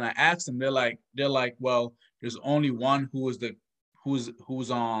Adventists, and then I asked them, they're like, well, there's only one who's the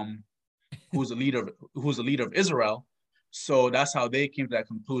leader of Israel. So that's how they came to that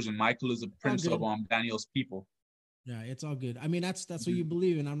conclusion. Michael is a prince of Daniel's people. Yeah, it's all good. I mean, that's what you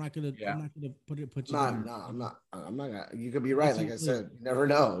believe, and I'm not gonna put you. I'm not gonna. You could be right. Like I said, you never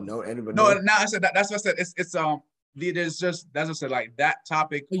know. No, anybody. No, I said that's what I said. It's there's just that's what I said. Like that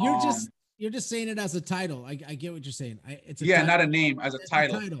topic. But you're just saying it as a title. I get what you're saying. It's title. Not a name, as a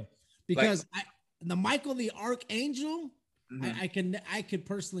title. Because the Michael the Archangel, I could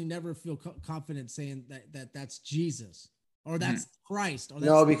personally never feel confident saying that's Jesus. Or that's Christ. Or that's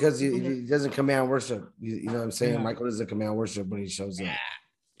no, because he doesn't command worship. You know what I'm saying? Yeah. Michael doesn't command worship when he shows up.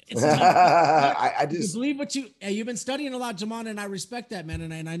 I just believe what you've been studying a lot, Jamon, and I respect that, man.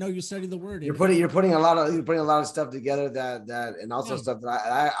 And I know you study the word. You're putting a lot of stuff together that and also stuff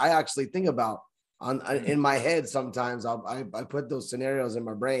that I actually think about in my head. Sometimes I put those scenarios in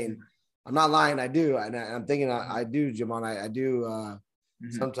my brain. I'm not lying. I do, and I'm thinking I do, Jamon. I do.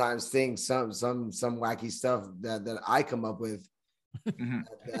 Sometimes think some wacky stuff that I come up with.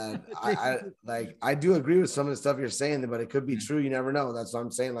 That I do agree with some of the stuff you're saying, but it could be true. You never know. That's what I'm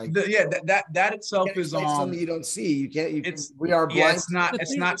saying. Like that itself is something you don't see. You can't. We are blind.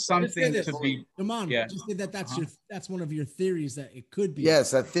 It's not something to be. Come on. Just say that's one of your theories that it could be.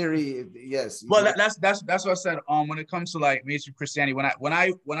 Yes, a theory. Yes. Well, that's what I said. When it comes to like mainstream Christianity, when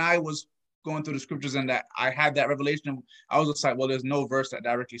I was going through the scriptures and that I had that revelation, I was just like, well, there's no verse that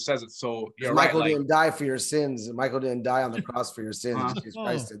directly says it. So Michael didn't die for your sins. Michael didn't die on the cross for your sins. Jesus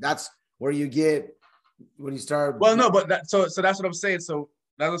Christ. That's where you get when you start. Well, no, but so that's what I'm saying. So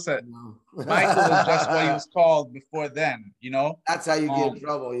that's what I said. Michael is just what he was called before then. You know. That's how you get in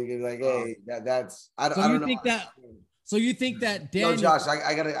trouble. You get like, hey, that's. I don't know. So you think that Daniel? No, Josh,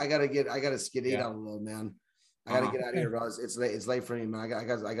 I gotta skid out a little, man. I gotta get out of here, bro. It's late for me, man.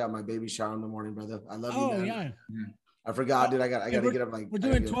 I got my baby shower in the morning, brother. I love you, man. Yeah. I forgot, dude. I gotta get up like. We're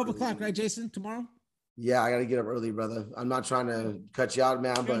doing 12 o'clock, right, Jason? Tomorrow. Yeah, I gotta get up early, brother. I'm not trying to cut you out,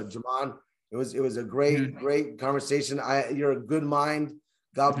 man, but Jamon, it was a great conversation. You're a good mind.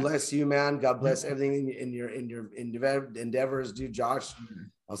 God bless you, man. God bless everything in your endeavors, dude. Josh,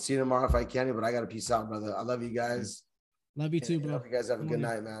 I'll see you tomorrow if I can, but I gotta peace out, brother. I love you guys. Love you too, bro. I hope you guys have a good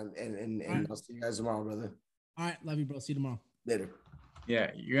night, man. And I'll see you guys tomorrow, brother. All right, love you, bro. See you tomorrow. Later.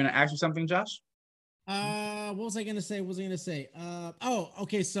 Yeah, you're gonna ask me something, Josh? What was I gonna say?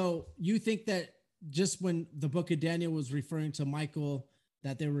 Okay. So you think that just when the book of Daniel was referring to Michael,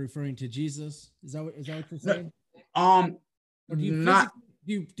 that they were referring to Jesus? Is that what you're saying? Or do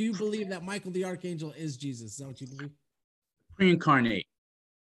you believe that Michael the Archangel is Jesus? Is that what you believe? Pre-incarnate.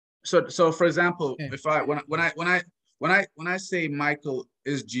 So for example, if when I say Michael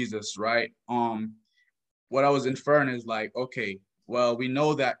is Jesus, right? What I was inferring is like, okay, well, we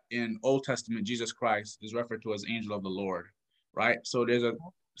know that in Old Testament, Jesus Christ is referred to as angel of the Lord, right? So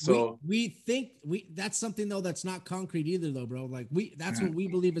we think that's something though that's not concrete either, though, bro. Like that's what we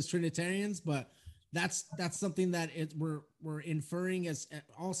believe as Trinitarians, but that's something that we're inferring as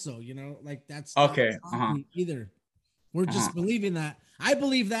also, you know, like that's okay. Either we're just believing that. I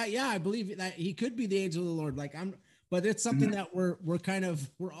believe that. Yeah, I believe that he could be the angel of the Lord. Like but it's something that we're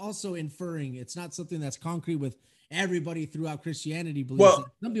also inferring. It's not something that's concrete with everybody throughout Christianity believes. Well,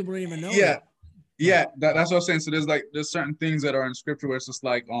 some people don't even know. Yeah, that. Yeah, that's what I'm saying. So there's certain things that are in scripture where it's just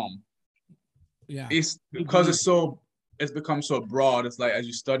like it's because it's become so broad. It's like as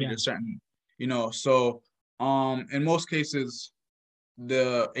you study there's certain, you know. So in most cases,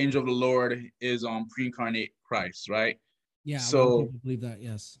 the angel of the Lord is pre-incarnate Christ, right? Yeah. So people believe that.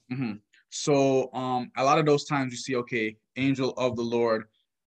 Yes. Mm-hmm. So a lot of those times you see, okay, angel of the Lord,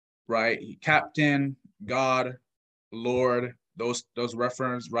 right? Captain, God, Lord, those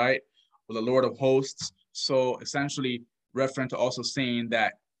reference, right? Or the Lord of hosts. So essentially referring to also saying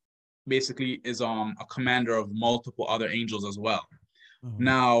that basically is a commander of multiple other angels as well. Mm-hmm.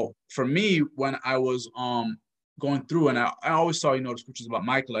 Now, for me, when I was going through, and I always saw, you know, the scriptures about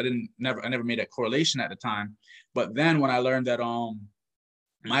Michael, I never made that correlation at the time. But then when I learned that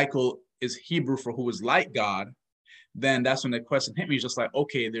Michael is Hebrew for who is like God, then that's when the question hit me. Just like,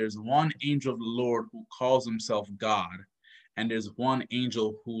 okay, there's one angel of the Lord who calls himself God, and there's one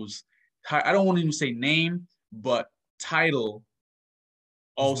angel who's, I don't want to even say name, but title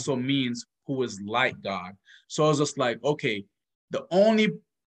also means who is like God. So I was just like, okay, the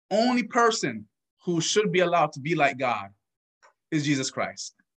only person who should be allowed to be like God is Jesus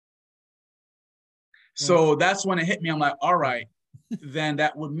Christ. So that's when it hit me. I'm like, all right, then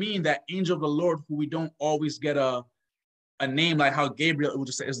that would mean that angel of the Lord, who we don't always get a name, like how Gabriel, it would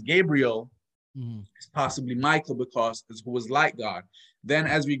just say it's Gabriel, it's possibly Michael because it's who is like God. Then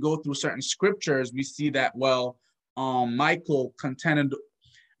as we go through certain scriptures, we see that, well, Michael contended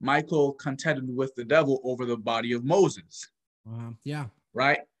Michael contended with the devil over the body of Moses. Yeah.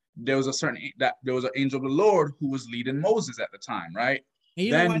 Right. There was an angel of the Lord who was leading Moses at the time. Right. And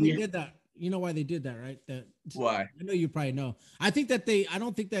you know why they did that? You know why they did that, right? Why? I know you probably know. I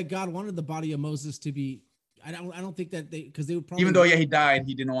don't think that God wanted the body of Moses to be. I don't think that because they would probably, even though he died,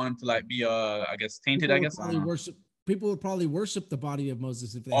 he didn't want him to like be I guess tainted. I guess people would probably worship the body of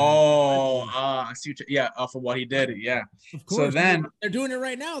Moses if they. I see. For what he did. Yeah. Of course. So then they're doing it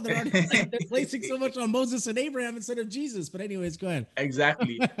right now. They're already they're placing so much on Moses and Abraham instead of Jesus. But anyways, go ahead.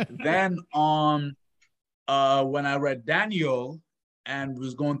 Exactly. Then when I read Daniel and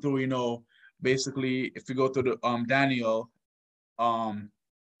was going through, basically if you go through the Daniel,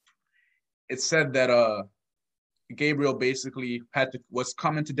 it said that Gabriel basically was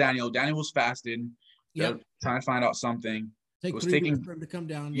coming to Daniel. Daniel was fasting, trying to find out something. It was taking for him to come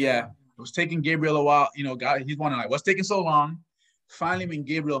down. Yeah, it was taking Gabriel a while. God, he's wondering like, what's taking so long? Finally, when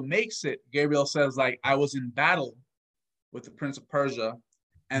Gabriel makes it, Gabriel says like, I was in battle with the Prince of Persia,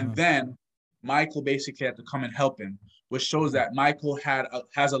 and then Michael basically had to come and help him, which shows that Michael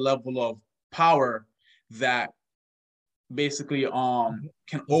has a level of power that basically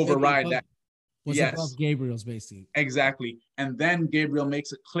can override that. Was above Gabriel's basically. Exactly. And then Gabriel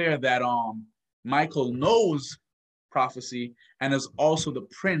makes it clear that Michael knows prophecy and is also the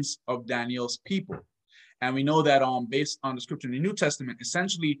prince of Daniel's people. And we know that based on the scripture in the New Testament,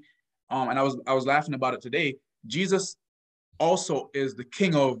 essentially, and I was laughing about it today, Jesus also is the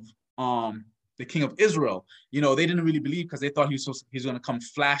king of Israel. They didn't really believe because they thought he's gonna come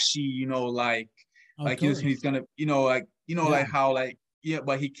flashy, like he's gonna, like how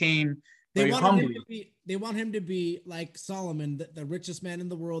but he came. They want him to be like Solomon, the richest man in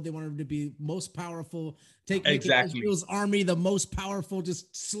the world. They want him to be most powerful, making Israel's army the most powerful,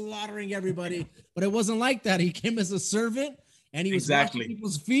 just slaughtering everybody. But it wasn't like that. He came as a servant, and he was washing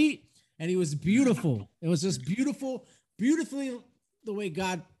people's feet, and he was beautiful. It was just beautifully the way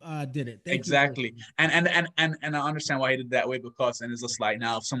God did it. Exactly. And I understand why he did that way, because and it's just like,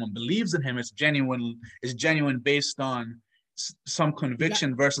 now if someone believes in him, it's genuine based on some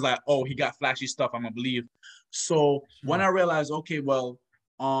conviction versus like, oh, he got flashy stuff, I'm gonna believe. So when I realized, okay, well,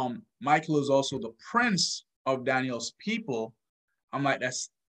 Michael is also the prince of Daniel's people, I'm like,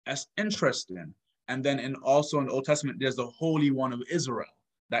 that's interesting. And then also in the Old Testament, there's the Holy One of Israel,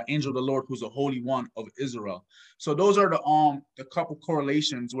 that angel of the Lord who's the Holy One of Israel. So those are the couple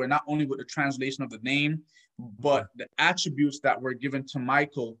correlations where not only with the translation of the name, but the attributes that were given to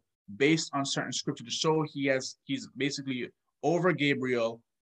Michael based on certain scripture to show he's basically over Gabriel,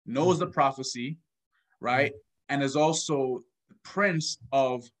 knows the prophecy, right? And is also the prince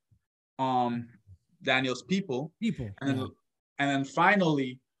of Daniel's people. And then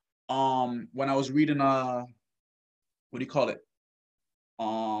finally, when I was reading I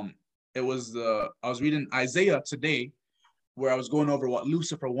was reading Isaiah today, where I was going over what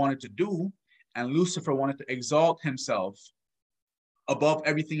Lucifer wanted to do, and Lucifer wanted to exalt himself above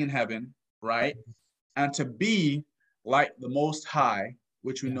everything in heaven, right? And to be like the Most High,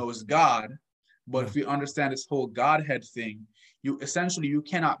 which we know is God. But if we understand this whole Godhead thing, you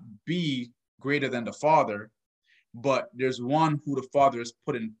cannot be greater than the Father, but there's one who the Father has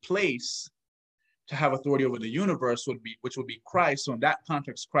put in place to have authority over the universe, which would be Christ. So in that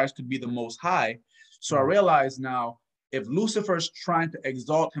context, Christ could be the Most High. So I realize now, if Lucifer is trying to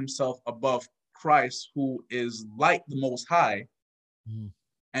exalt himself above Christ, who is like the Most High,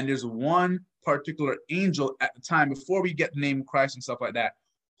 and there's one particular angel at the time, before we get the name Christ and stuff like that,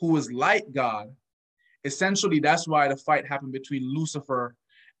 who is like God, essentially that's why the fight happened between Lucifer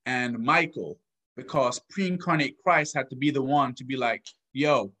and Michael, because pre-incarnate Christ had to be the one to be like,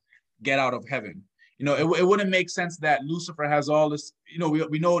 yo, get out of heaven. It wouldn't make sense that Lucifer has all this,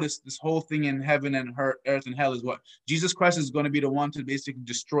 we know this whole thing in heaven and earth and hell is what Jesus Christ is going to be the one to basically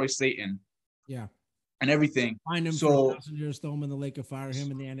destroy Satan. Yeah. And everything. Find him for 1,000 years, throw him in the lake of fire, him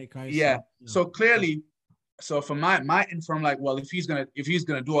and the Antichrist. Yeah. So clearly, from my from like, well, if he's gonna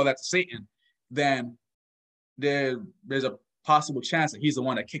do all that to Satan, then there's a possible chance that he's the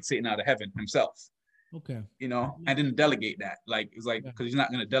one that kicked Satan out of heaven himself. Okay. And didn't delegate that. Like it's like, because he's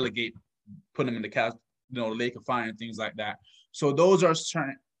not gonna delegate, put him in the the lake of fire and things like that. So those are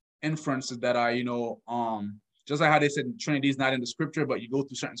certain inferences that are, just like how they said Trinity is not in the scripture, but you go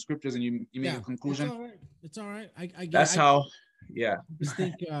through certain scriptures and you make a conclusion. It's all right. I get. That's how. Yeah. I just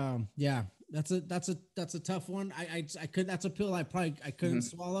think, that's a tough one. I could. That's a pill I couldn't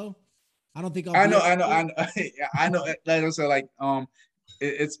swallow. I don't think I know. I know. Like I said, like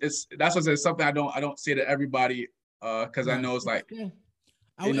it's that's what it's something I don't say to everybody, because I know it's like.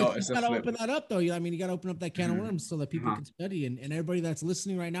 You know, You it's a gotta flip. open that up though. I mean, you gotta open up that can of Mhm. worms so that people Uh-huh. can study. And everybody that's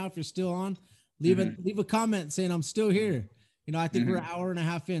listening right now, if you're still on, Mhm. leave a comment saying I'm still here. You know, I think we're an Mhm. hour and a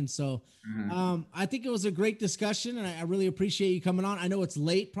half in. So Mhm. I think it was a great discussion, and I really appreciate you coming on. I know it's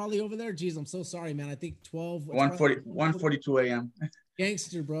late probably over there. Geez, I'm so sorry, man. I think 12, it's probably 1:42 a.m.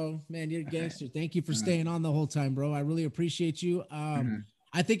 gangster, bro. Man, you're a gangster. Thank you for Mhm. staying on the whole time, bro. I really appreciate you. Mhm.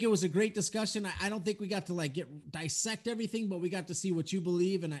 I think it was a great discussion. I don't think we got to like dissect everything, but we got to see what you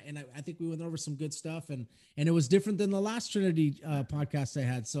believe, and I think we went over some good stuff, and it was different than the last Trinity podcast I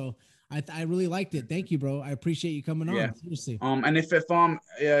had. So I really liked it. Thank you, bro. I appreciate you coming Yeah. on. Seriously. And if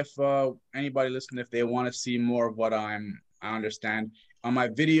anybody listening, if they want to see more of what I understand on my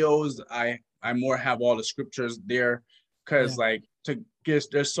videos, I more have all the scriptures there, Yeah. because like to guess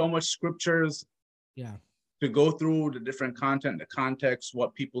there's so much scriptures Yeah. to go through, the different content, the context,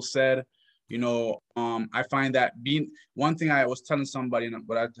 what people said. You know, I find that being one thing I was telling somebody,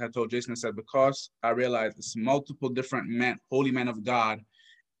 but I told Jason, I said, because I realized it's multiple different men, holy men of God,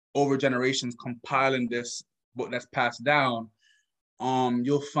 over generations compiling this book that's passed down.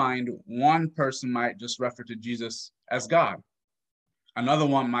 You'll find one person might just refer to Jesus as God. Another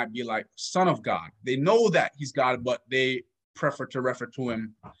one might be like Son of God. They know that he's God, but they prefer to refer to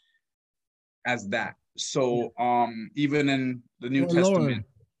him as that. So even in the New Or Lord Testament,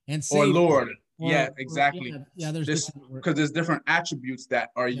 and or Savior. Lord, yeah, Or exactly. yeah, there's This different words. because there's different attributes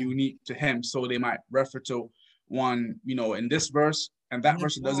that are Yeah. unique to him. So they might refer to one, you know, in this verse, and that And then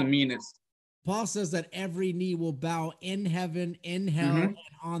verse doesn't mean it's Paul says that every knee will bow in heaven, in hell, mm-hmm, and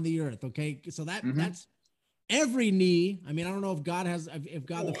on the earth. Okay, so mm-hmm. that's every knee. I mean, I don't know if God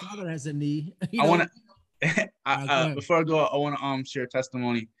the Father has a knee. You I know, want to before I go, I want to share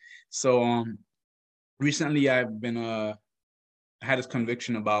testimony. So recently I've been I had this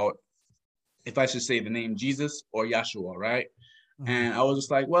conviction about if I should say the name Jesus or Yeshua, right? And I was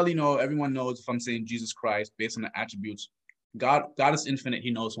just like, well, you know, everyone knows if I'm saying Jesus Christ based on the attributes, God is infinite.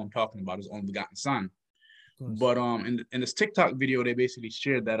 He knows who I'm talking about, his only begotten Son. But in this TikTok video, they basically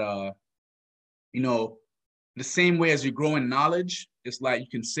shared that you know, the same way as you grow in knowledge, it's like you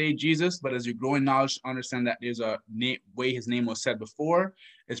can say Jesus, but as you grow in knowledge, understand that there's a way his name was said before.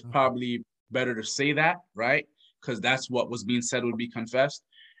 It's probably better to say that, right? Because that's what was being said would be confessed.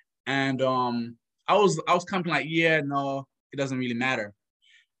 And I was kind of like, yeah, no, it doesn't really matter.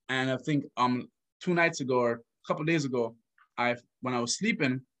 And I think 2 nights ago or a couple of days ago, when I was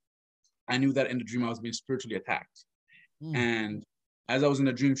sleeping, I knew that in the dream I was being spiritually attacked. And as I was in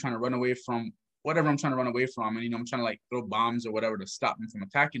the dream trying to run away from whatever I'm trying to run away from, and I'm trying to like throw bombs or whatever to stop them from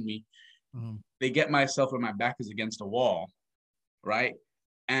attacking me, they get myself where my back is against a wall, right?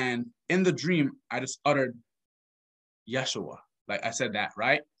 And in the dream, I just uttered Yeshua, like I said that,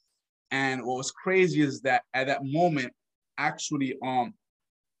 right? And what was crazy is that at that moment, actually,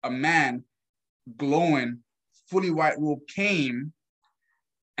 a man glowing, fully white robe came.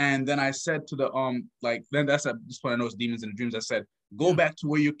 And then I said to the then that's at this point I know it's demons in the dreams. I said, go back to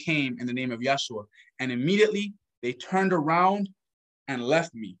where you came in the name of Yeshua. And immediately they turned around and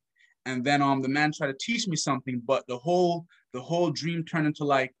left me. And then the man tried to teach me something, but the whole dream turned into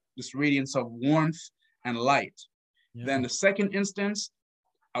like this radiance of warmth and light. Yeah. Then the second instance,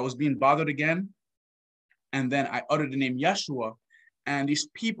 I was being bothered again. And then I uttered the name Yeshua. And these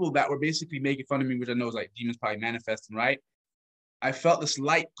people that were basically making fun of me, which I know is like demons probably manifesting, right? I felt this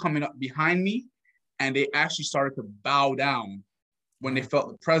light coming up behind me, and they actually started to bow down when they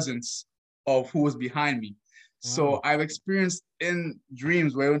felt the presence of who was behind me. So I've experienced in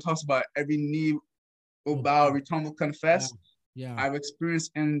dreams where it talks about every knee will bow, every tongue will confess. Yeah. I've experienced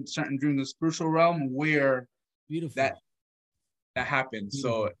in certain dreams in the spiritual realm where that happens.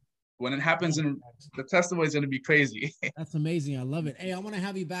 Beautiful. So when it happens in the testimony is going to be crazy. That's amazing. I love it. Hey, I want to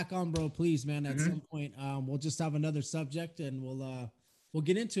have you back on, bro. Please, man. At some point, we'll just have another subject and we'll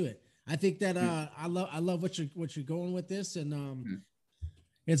get into it. I think that I love what you're going with this, and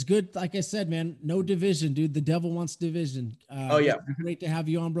it's good. Like I said, man, no division, dude. The devil wants division. Yeah. Great to have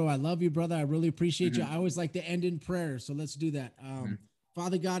you on, bro. I love you, brother. I really appreciate you. I always like to end in prayer, so let's do that.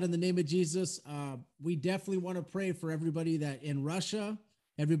 Father God, in the name of Jesus, we definitely want to pray for everybody that in Russia,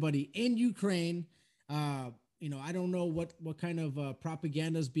 everybody in Ukraine. I don't know what kind of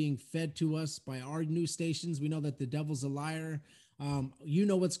propaganda is being fed to us by our news stations. We know that the devil's a liar. You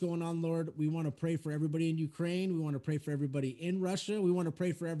know what's going on, Lord. We want to pray for everybody in Ukraine. We want to pray for everybody in Russia. We want to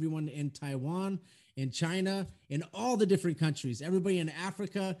pray for everyone in Taiwan, in China, in all the different countries, everybody in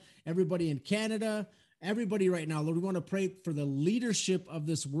Africa, everybody in Canada, everybody right now, Lord. We want to pray for the leadership of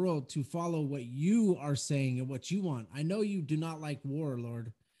this world to follow what you are saying and what you want. I know you do not like war,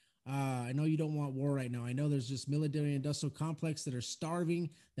 Lord. I know you don't want war right now. I know there's just military industrial complex that are starving,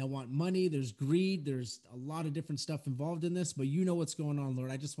 that want money. There's greed. There's a lot of different stuff involved in this, but you know what's going on,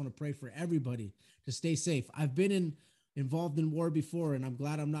 Lord. I just want to pray for everybody to stay safe. I've been involved in war before, and I'm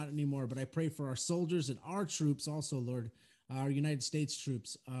glad I'm not anymore, but I pray for our soldiers and our troops also, Lord, our United States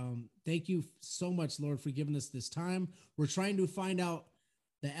troops. Thank you so much, Lord, for giving us this time. We're trying to find out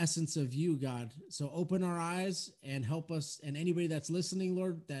the essence of you, God. So open our eyes and help us. And anybody that's listening,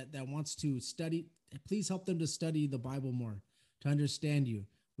 Lord, that wants to study, please help them to study the Bible more, to understand you.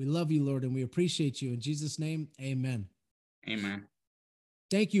 We love you, Lord, and we appreciate you. In Jesus' name, amen. Amen.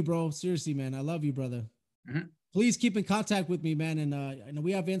 Thank you, bro. Seriously, man. I love you, brother. Mm-hmm. Please keep in contact with me, man. And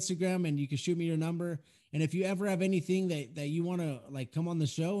we have Instagram, and you can shoot me your number. And if you ever have anything that you want to like come on the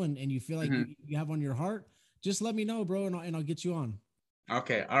show and you feel like you have on your heart, just let me know, bro, and I'll get you on.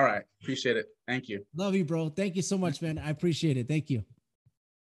 Okay. All right. Appreciate it. Thank you. Love you, bro. Thank you so much, man. I appreciate it. Thank you.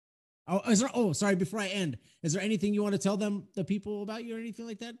 Sorry. Before I end, is there anything you want to tell the people about you or anything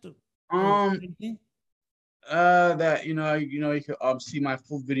like that? That you can see my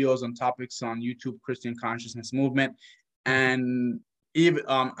full videos on topics on YouTube, Christian Consciousness Movement, and even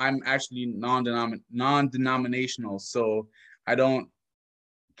I'm actually non-denominational, so I don't.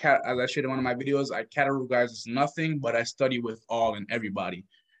 As I shared in one of my videos, I categorize as nothing, but I study with all and everybody.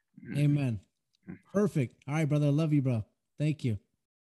 Amen. Perfect. All right, brother. I love you, bro. Thank you.